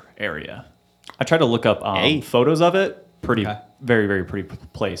River area. I tried to look up photos of it. Very, very pretty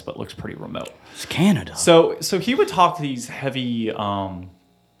place, but looks pretty remote. It's Canada. So he would talk to these heavy,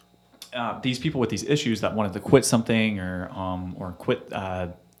 these people with these issues that wanted to quit something or quit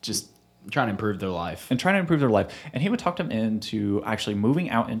just trying to improve their life. and trying to improve their life. And he would talk them into actually moving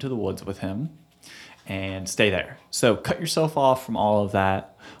out into the woods with him and stay there. So cut yourself off from all of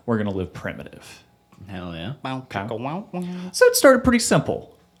that. We're going to live primitive. Hell yeah. So it started pretty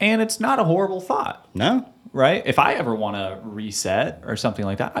simple. And it's not a horrible thought, No. right? If I ever want to reset or something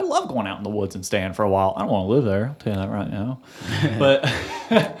like that, I love going out in the woods and staying for a while. I don't want to live there. I'll tell you that right now. But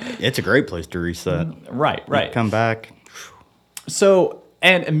It's a great place to reset. right. Come back. So,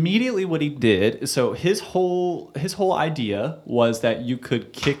 and immediately what he did, so his whole idea was that you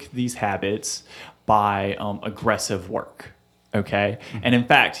could kick these habits by aggressive work, okay? And in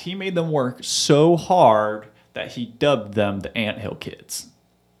fact, he made them work so hard that he dubbed them the Anthill Kids,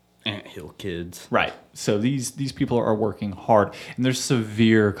 Anthill kids. Right. So these people are working hard, and there's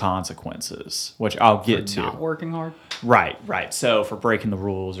severe consequences, which I'll get to. Not working hard. Right. So for breaking the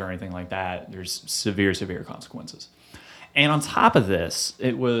rules or anything like that, there's severe consequences. And on top of this,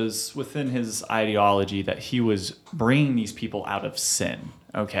 it was within his ideology that he was bringing these people out of sin.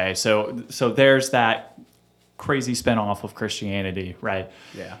 Okay, so there's that crazy spinoff of Christianity, right?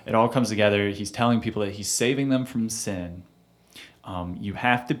 Yeah. It all comes together. He's telling people that he's saving them from sin. You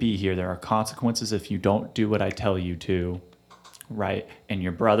have to be here. There are consequences if you don't do what I tell you to, right? And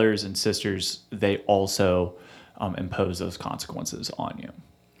your brothers and sisters, they also impose those consequences on you.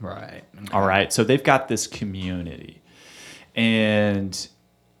 Right. All right. So they've got this community, and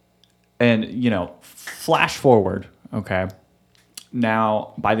flash forward. Okay.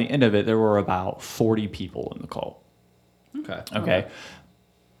 Now, by the end of it, there were about 40 people in the cult. Okay.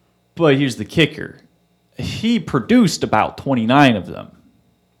 But here's the kicker. He produced about 29 of them.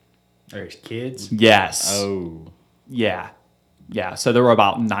 There's kids. Yes. Oh. Yeah. So there were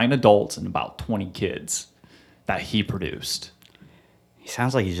about 9 adults and about 20 kids that he produced. He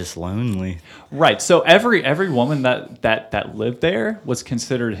sounds like he's just lonely. Right. So every woman that lived there was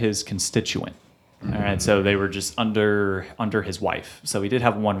considered his constituent. All right. So they were just under his wife. So he did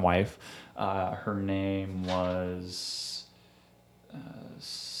have one wife. Her name was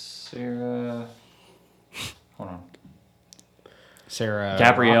Sarah. Hold on. Sarah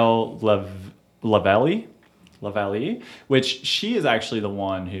Gabrielle Lavelli, which she is actually the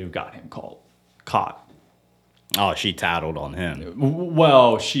one who got him caught. Oh, she tattled on him.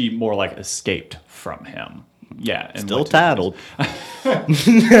 Well, she more like escaped from him. Yeah. And Still went to- tattled.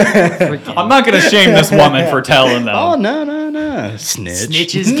 I'm not going to shame this woman for telling them. Oh, no. Snitch.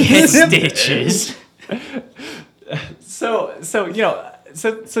 Snitches get stitches.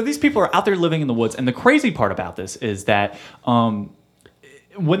 So these people are out there living in the woods, and the crazy part about this is that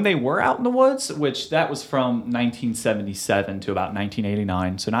when they were out in the woods, which that was from 1977 to about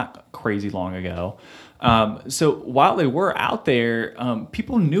 1989, so not crazy long ago. So while they were out there,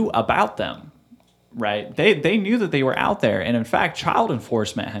 people knew about them, right? They knew that they were out there, and in fact, child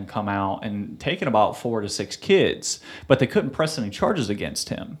enforcement had come out and taken about 4 to 6 kids, but they couldn't press any charges against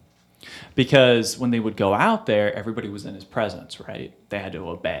him. Because when they would go out there, everybody was in his presence, right? They had to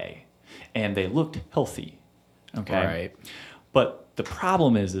obey. And they looked healthy, okay? Right. But the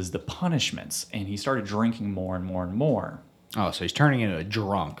problem is the punishments. And he started drinking more and more and more. Oh, so he's turning into a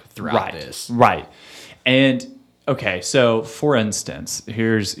drunk throughout this. Right. And, okay, so for instance,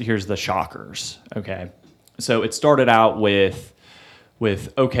 here's the shockers, okay? So it started out with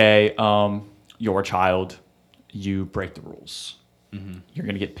okay, you're a child, you break the rules. Mm-hmm. You're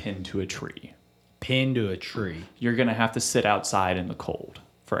going to get pinned to a tree. Pinned to a tree. You're going to have to sit outside in the cold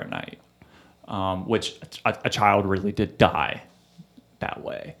for a night, which a child really did die that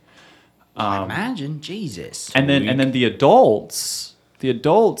way. Imagine, Jesus. And then the adults,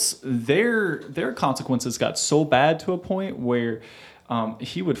 their consequences got so bad to a point where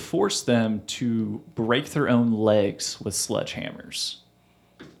he would force them to break their own legs with sledgehammers.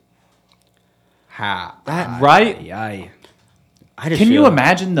 Right? Can you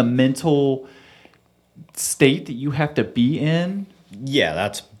imagine the mental state that you have to be in? Yeah,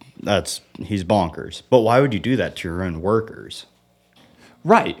 that's he's bonkers. But why would you do that to your own workers?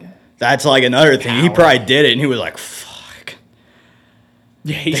 Right. That's like another thing. He probably did it, and he was like, "Fuck,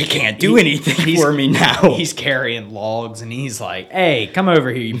 Yeah, they can't do anything for me now." He's carrying logs, and he's like, "Hey, come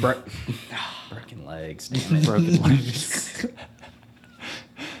over here, you broken legs." Damn it. Broken legs.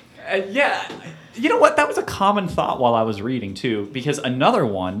 Yeah. You know what? That was a common thought while I was reading, too. Because another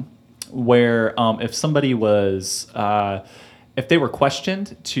one where if somebody was... if they were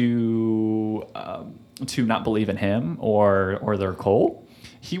questioned to not believe in him or their cult,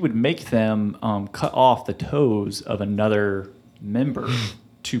 he would make them cut off the toes of another member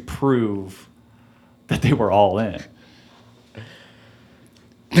to prove that they were all in.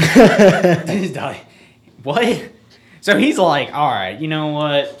 What? So he's like, all right, you know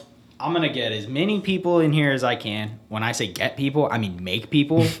what? I'm going to get as many people in here as I can. When I say get people, I mean make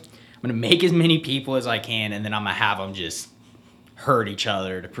people. I'm going to make as many people as I can, and then I'm going to have them just hurt each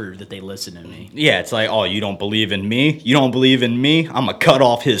other to prove that they listen to me. Yeah, it's like, oh, you don't believe in me? You don't believe in me? I'm going to cut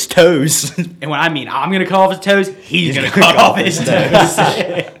off his toes. And when I mean I'm going to cut off his toes, he's going to cut off his toes.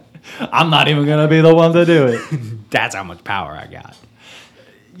 I'm not even going to be the one to do it. That's how much power I got.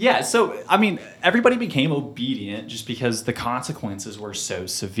 Yeah, so, I mean, everybody became obedient just because the consequences were so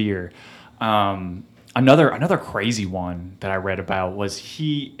severe. Another crazy one that I read about was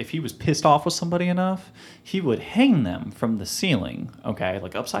if he was pissed off with somebody enough, he would hang them from the ceiling, okay,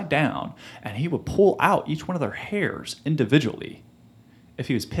 like upside down, and he would pull out each one of their hairs individually if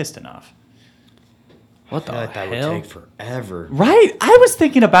he was pissed enough. What the That would hell? take forever. Right? I was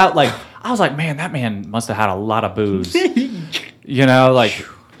thinking about I was like, man, that man must have had a lot of booze. You know,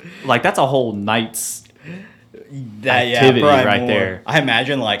 like that's a whole night's activity probably right more. there. I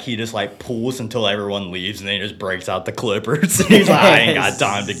imagine like he just like pulls until everyone leaves and then he just breaks out the clippers. He's like, I ain't got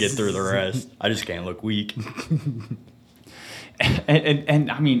time to get through the rest. I just can't look weak.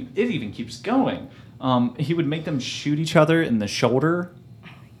 And I mean, it even keeps going. He would make them shoot each other in the shoulder.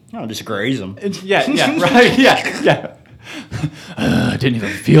 No, just graze him. Yeah, right, yeah. I didn't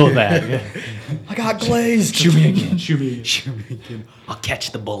even feel that. I got glazed. Shoot me again. Shoot me again. Shoot me again. I'll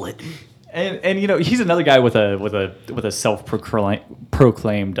catch the bullet. And you know, he's another guy with a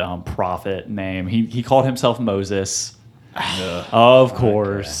self-proclaimed prophet name. He called himself Moses. Of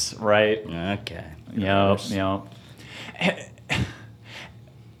course, right? Okay. Yep.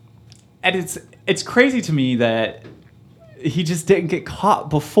 And it's crazy to me that he just didn't get caught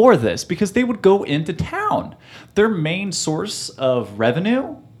before this, because they would go into town. Their main source of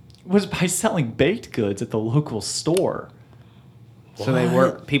revenue was by selling baked goods at the local store. So they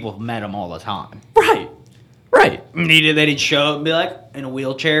work. People met him all the time. Right. They'd show up and be like, in a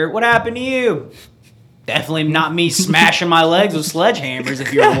wheelchair. What happened to you? Definitely not me smashing my legs with sledgehammers,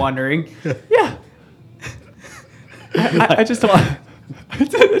 if you were wondering. Yeah. I just don't.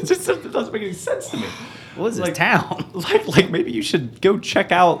 It just doesn't make any sense to me. What is this town? Like maybe you should go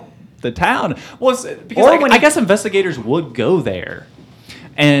check out the town. Well, because Or when I he- guess investigators would go there,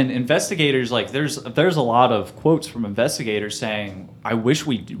 and investigators there's a lot of quotes from investigators saying, "I wish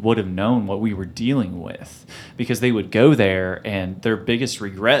we would have known what we were dealing with," because they would go there and their biggest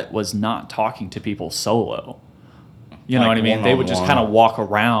regret was not talking to people solo. You know Like what I mean? They would just one-on-one. kind of walk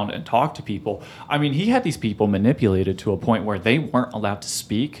around and talk to people. I mean, he had these people manipulated to a point where they weren't allowed to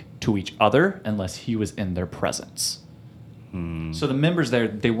speak to each other unless he was in their presence. So the members there,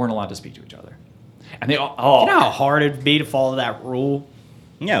 they weren't allowed to speak to each other. And they all, You know how hard it'd be to follow that rule?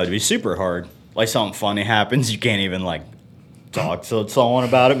 Yeah, it'd be super hard. Like something funny happens, you can't even like talk to someone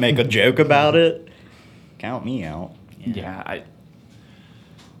about it, make a joke about it. Count me out. yeah.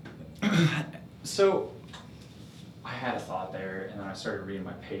 So I had a thought there, and then I started reading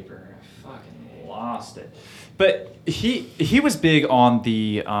my paper, and I fucking lost it. But he was big on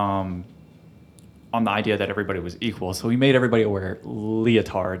the idea that everybody was equal, so he made everybody wear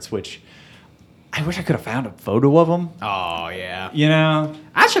leotards, which I wish I could have found a photo of them. Oh, yeah. You know?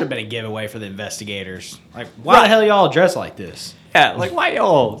 I should have been a giveaway for the investigators. Like, why the hell y'all dress like this? Yeah, like why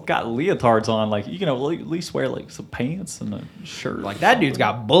y'all got leotards on? Like, you can at least wear like some pants and a shirt. Like, that dude's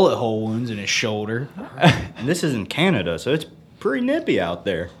got bullet hole wounds in his shoulder. And this is in Canada, so it's pretty nippy out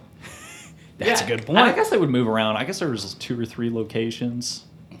there. That's Yeah, a good and I point. guess they would move around. I guess there was 2 or 3 locations.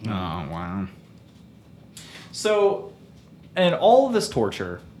 Oh, wow. So, and all of this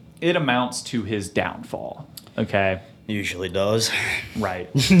torture, it amounts to his downfall. Okay. Usually does. Right.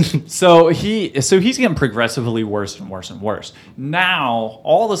 so he's getting progressively worse and worse and worse. Now,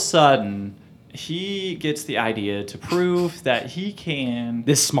 all of a sudden, he gets the idea to prove that he can.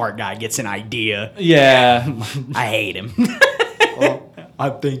 This smart guy gets an idea. Yeah. I hate him.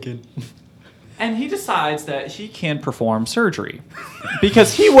 I'm thinking. And he decides that he can perform surgery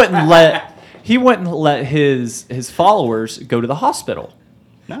because he wouldn't let his followers go to the hospital.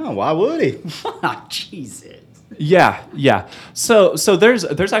 No, why would he? Oh, Jesus. Yeah. So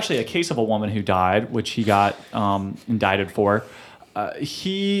there's actually a case of a woman who died, which he got indicted for.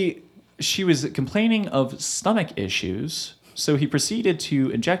 She was complaining of stomach issues, so he proceeded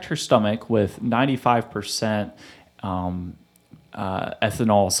to inject her stomach with 95%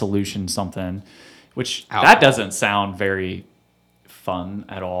 ethanol solution something, which that doesn't sound very fun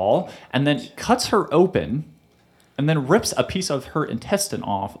at all. And then cuts her open, and then rips a piece of her intestine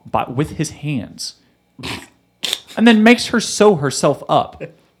off with his hands. And then makes her sew herself up.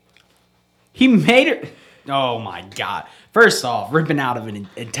 He made her. Oh, my God. First off, ripping out of an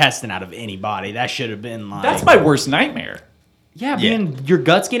intestine out of anybody, that should have been like. That's my worst nightmare. Yeah, being your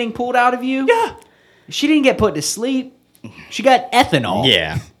guts getting pulled out of you? Yeah. She didn't get put to sleep. She got ethanol.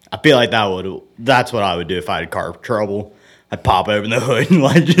 Yeah. I feel like that's what I would do if I had car trouble. I'd pop open the hood and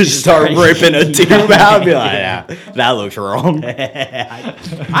like just start ripping a tube out and be like, yeah, that looks wrong.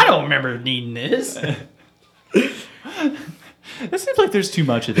 I don't remember needing this. It seems like there's too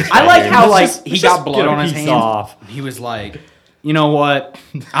much of this. I right like here. how Let's he just got get blood a on his piece hands. off. He was like, you know what?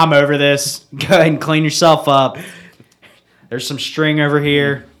 I'm over this. Go ahead and clean yourself up. There's some string over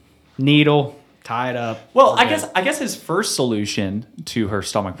here. Needle. Tie it up. Well, We're I good. guess his first solution to her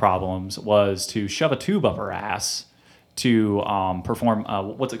stomach problems was to shove a tube up her ass to perform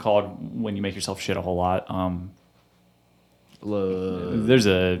what's it called when you make yourself shit a whole lot? There's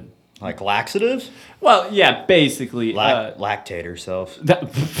a Like laxatives? well, yeah, basically. Lactate herself.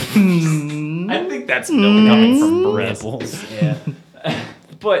 I think that's milk coming from breasts. Nipples. Yeah.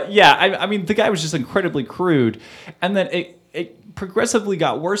 But yeah, I mean, the guy was just incredibly crude, and then it progressively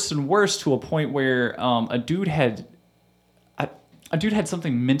got worse and worse to a point where a dude had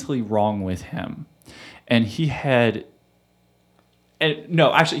something mentally wrong with him, and he had. And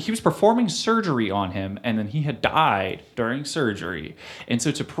no, actually, he was performing surgery on him, and then he had died during surgery. And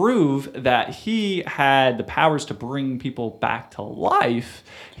so, to prove that he had the powers to bring people back to life,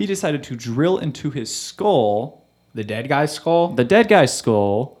 he decided to drill into his skull, The dead guy's skull? the dead guy's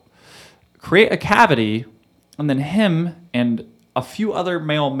skull, create a cavity, and then him and a few other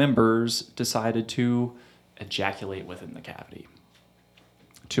male members decided to ejaculate within the cavity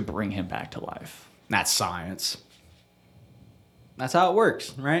to bring him back to life. That's science. That's how it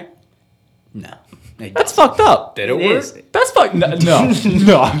works, right? No. That's fucked up. Did it It work? is. That's fucked. No,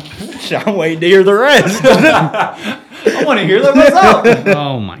 no. I'm waiting to hear the rest. I want to hear the result.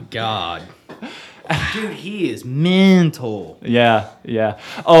 Oh my god. Dude, he is mental. Yeah.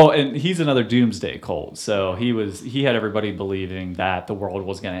 Oh, and he's another doomsday cult. So he had everybody believing that the world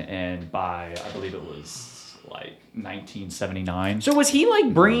was going to end by, I believe it was like 1979. So was he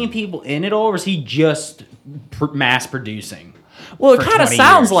like bringing people in at all, or was he just mass producing? Well, it for kind of 20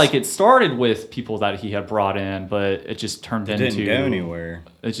 sounds years? like it started with people that he had brought in, but it just turned into Didn't go anywhere.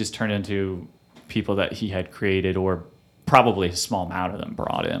 It just turned into people that he had created, or probably a small amount of them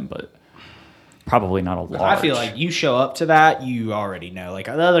brought in, but probably not a large. I feel like you show up to that, you already know. Like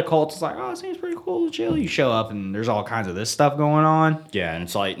the other cults is like, oh, it seems pretty cool, chill. You show up and there's all kinds of this stuff going on. Yeah, and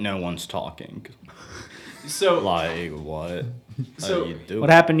it's like no one's talking. so. Like what? So, How you do What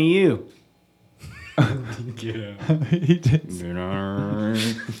happened to you? he did. You know?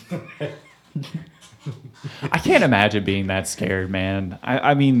 I can't imagine being that scared, man.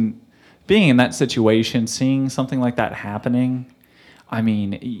 I mean, being in that situation, seeing something like that happening. I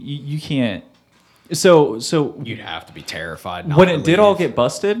mean, you can't. So You'd have to be terrified. when it did all get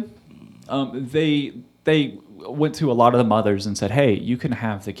busted, they went to a lot of the mothers and said, "Hey, you can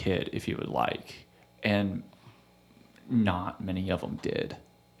have the kid if you would like," and not many of them did.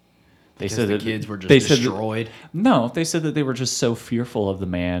 They because said the that kids were just they said that- destroyed. no, they said that they were just so fearful of the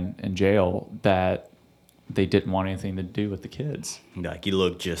man in jail that they didn't want anything to do with the kids. Like you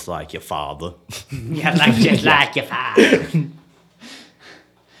look just like your father. Yeah, like just like your father.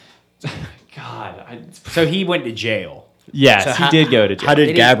 God, So he went to jail. yes, So he how- did go to jail. How did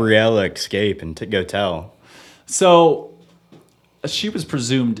Did he- Gabriella escape and go tell? So she was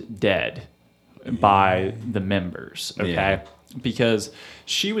presumed dead by the members, okay? Yeah. Because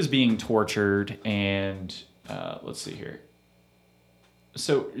she was being tortured and let's see here.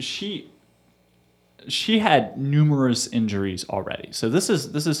 So she had numerous injuries already. So this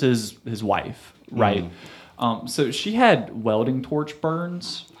is his wife, right? So she had welding torch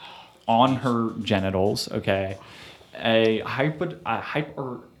burns on her genitals, okay? A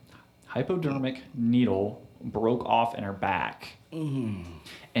hypodermic needle broke off in her back, and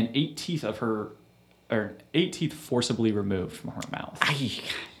 8 teeth forcibly removed from her mouth.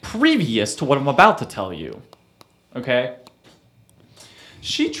 Previous to what I'm about to tell you, okay?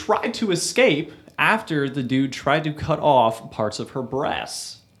 She tried to escape after the dude tried to cut off parts of her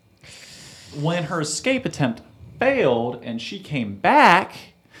breasts. When her escape attempt failed and she came back,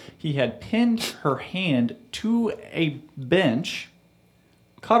 he had pinned her hand to a bench,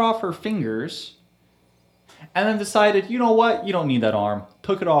 cut off her fingers, and then decided, you know what? You don't need that arm.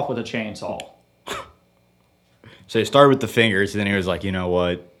 Took it off with a chainsaw. So he started with the fingers, and then he was like, you know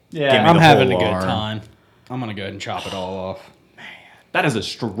what? Yeah. Give me I'm the having a whole good arm. time. I'm gonna go ahead and chop it all off. That is a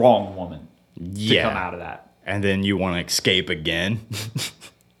strong woman to Yeah. come out of that. And then you want to escape again.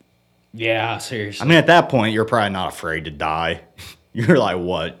 Yeah, seriously. I mean, at that point, you're probably not afraid to die. You're like,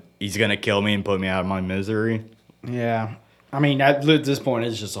 what? He's gonna kill me and put me out of my misery, Yeah. I mean, at this point,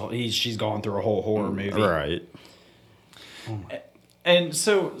 it's just she's gone through a whole horror movie. right? And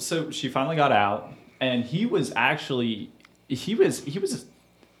so she finally got out, and he was actually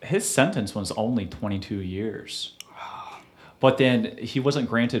his sentence was only 22 years. But then he wasn't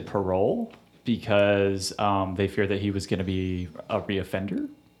granted parole because they feared that he was going to be a reoffender.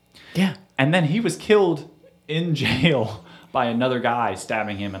 Yeah. And then he was killed in jail by another guy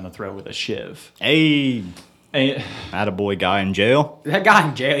stabbing him in the throat with a shiv. Hey, And, attaboy guy in jail. That guy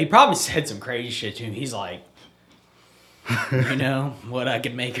in jail, he probably said some crazy shit to him. He's like, you know what I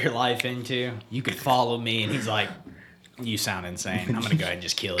could make your life into? You could follow me. And he's like, you sound insane. I'm going to go ahead and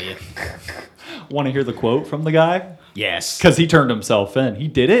just kill you. want to hear the quote from the guy? Yes. Because he turned himself in. He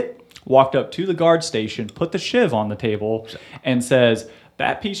did it walked up to the guard station, put the shiv on the table, and says,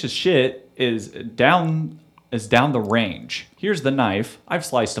 "That piece of shit is down the range. Here's the knife. I've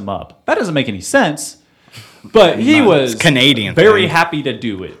sliced him up." That doesn't make any sense, but he was Canadian very thing. happy to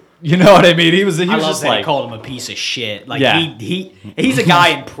do it. You know what I mean? He was I love just that like, he called him a piece of shit. Like Yeah. he's a guy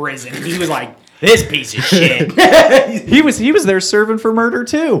in prison. He was like, this piece of shit. he was there serving for murder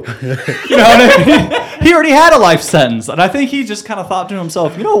too. You know what I mean? He already had a life sentence, and I think he just kind of thought to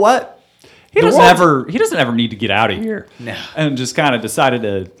himself, you know what? He doesn't ever need to get out of here. No. And just kind of decided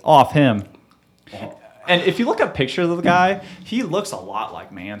to off him. And if you look at pictures of the guy, he looks a lot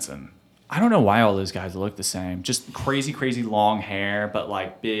like Manson. I don't know why all those guys look the same. Just crazy, crazy long hair, but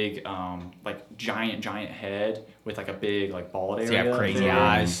like big, like giant head with like a big like bald area. Yeah, crazy there.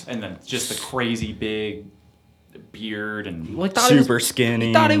 eyes. And then just the crazy big beard and Well, he thought he Super was, skinny.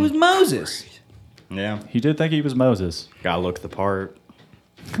 He thought he was Moses. Yeah. he did think he was Moses. Gotta look the part.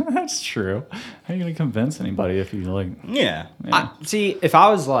 That's true. How are you gonna convince anybody if you like? Yeah. See, if I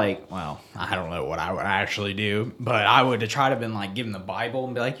was like, well, I don't know what I would actually do, but I would try to been like, give him the Bible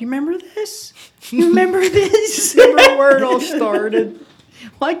and be like, you remember this? You remember this? Remember where it all started?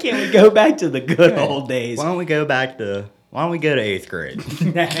 Why can't we go back to the good old days? Why don't we go to 8th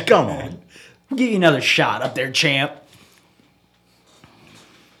grade? Come on. We'll give you another shot up there, champ.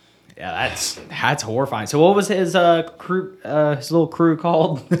 Yeah, that's horrifying. So what was his crew, his little crew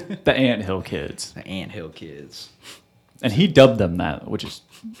called? The Anthill Kids, The Anthill Kids. and he dubbed them that, which is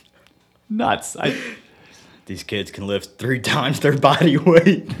nuts. These kids can lift 3 times their body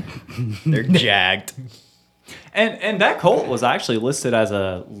weight. They're jacked. And that cult was actually listed as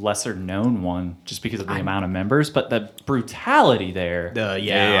a lesser known one just because of the amount of members, but the brutality there.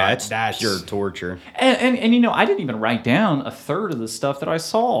 That's pure torture. And you know, I didn't even write down a third of the stuff that I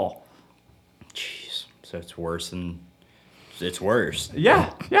saw. Jeez. So it's worse than. It's worse.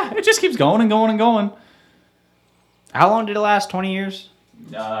 Yeah, it just keeps going and going and going. How long did it last? 20 years?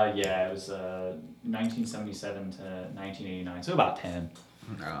 Yeah, it was 1977 to 1989, so about 10,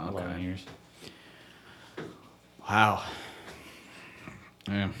 Oh, 11 years. Wow.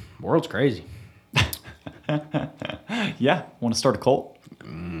 Yeah, world's crazy. Yeah, want to start a cult?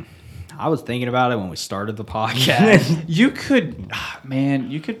 I was thinking about it when we started the podcast. You could, man,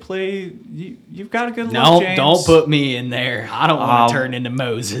 you could play. You've got a good look, No, James. don't put me in there. I don't want to turn into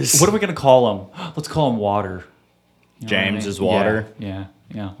Moses. What are we gonna call him? Let's call him Water. You know James what I mean? is water. Yeah.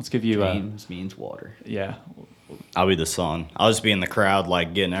 Let's give you James means water. yeah. I'll be the sun. I'll just be in the crowd,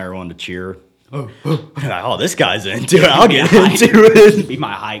 like getting everyone to cheer. Oh, this guy's into it. I'll get into it. Be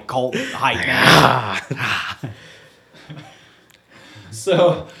my hype cult hype man.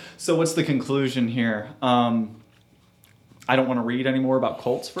 So what's the conclusion here? I don't want to read any more about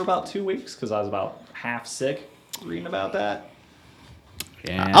cults for about 2 weeks because I was about half sick reading about that.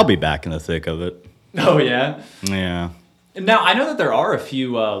 Yeah. I'll be back in the thick of it. Oh yeah. Yeah. Now I know that there are a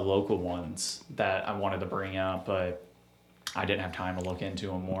few local ones that I wanted to bring up, but I didn't have time to look into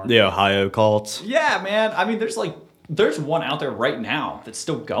them more. The Ohio cults. Yeah, man. I mean, there's one out there right now that's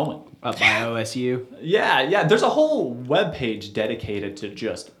still going. Up by OSU. Yeah. There's a whole webpage dedicated to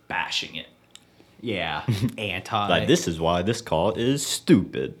just bashing it. Yeah. Anti. Like, this is why this cult is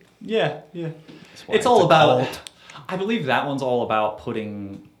stupid. Yeah. why It's all a about. cult. I believe that one's all about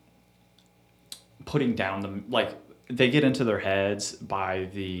putting down the like. They get into their heads by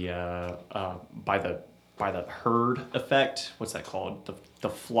the herd effect. What's that called? The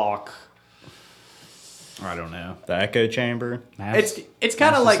flock. I don't know. The echo chamber. It's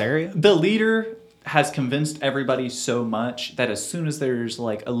kind of like hysteria? the leader has convinced everybody so much that as soon as there's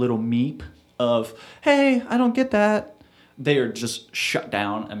like a little meep of, hey, I don't get that, they are just shut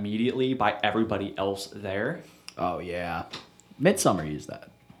down immediately by everybody else there. Oh, yeah. Midsummer used that.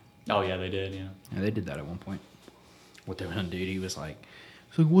 Oh yeah, they did. Yeah. Yeah, they did that at one point. What the one dude, he was like,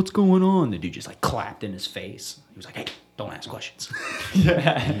 what's going on? The dude just like clapped in his face. He was like, hey, don't ask questions.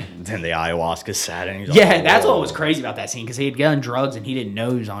 Then the ayahuasca sat in. He's Yeah, like, that's "Whoa." what was crazy about that scene because he had gotten drugs and he didn't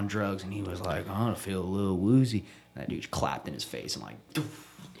know he was on drugs and he was like, I don't feel a little woozy. And that dude just clapped in his face and like, doof.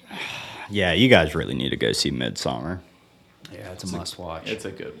 Yeah, you guys really need to go see Midsummer. Yeah, it's a must watch. It's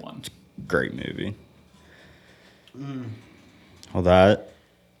a good one. Great movie. Well, that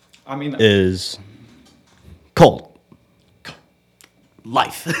I mean, is cult.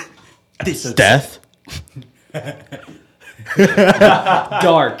 Life. This is death.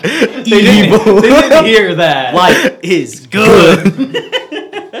 Dark. they didn't hear that. Life is good.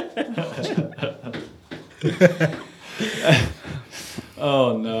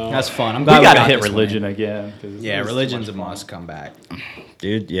 Oh no. That's fun. I'm We glad we gotta got hit this one religion in. again. 'Cause Yeah, this is religion's a much fun. must come back.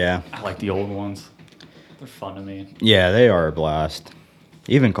 Dude, yeah. I like the old ones. They're fun to me. Yeah, they are a blast.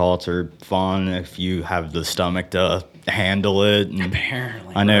 Even cults are fun if you have the stomach to handle it. And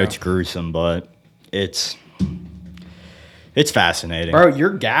Apparently, I know bro. it's gruesome, but it's fascinating. Bro, your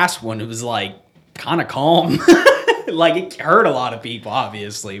gas one was like kind of calm. Like it hurt a lot of people,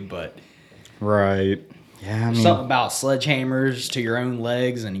 obviously, but Right. Yeah, I mean, something about sledgehammers to your own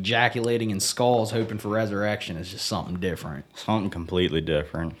legs and ejaculating in skulls, hoping for resurrection is just something different. something completely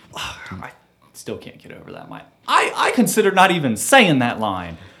different. I still can't get over that line. I considered not even saying that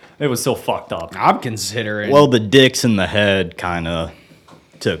line. It was so fucked up. I'm considering. Well, the dicks in the head kind of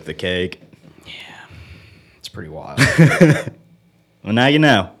took the cake. it's pretty wild. Well, now you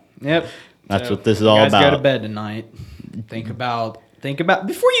know. Yep. That's So, what this is all you guys go about. to bed tonight. Think about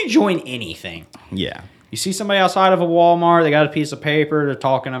before you join anything. Yeah. You see somebody outside of a Walmart, they got a piece of paper, they're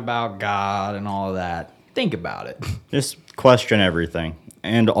talking about God and all of that. Think about it. Just question everything.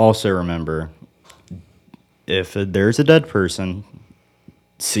 And also remember, if there's a dead person,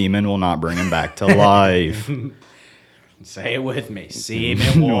 semen will not bring him back to life. Say it with me.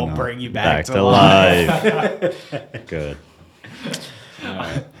 Semen will No, bring you back to life. life. Good.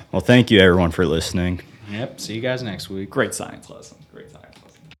 Well, thank you everyone for listening. Yep. See you guys next week. Great science lesson. Great science.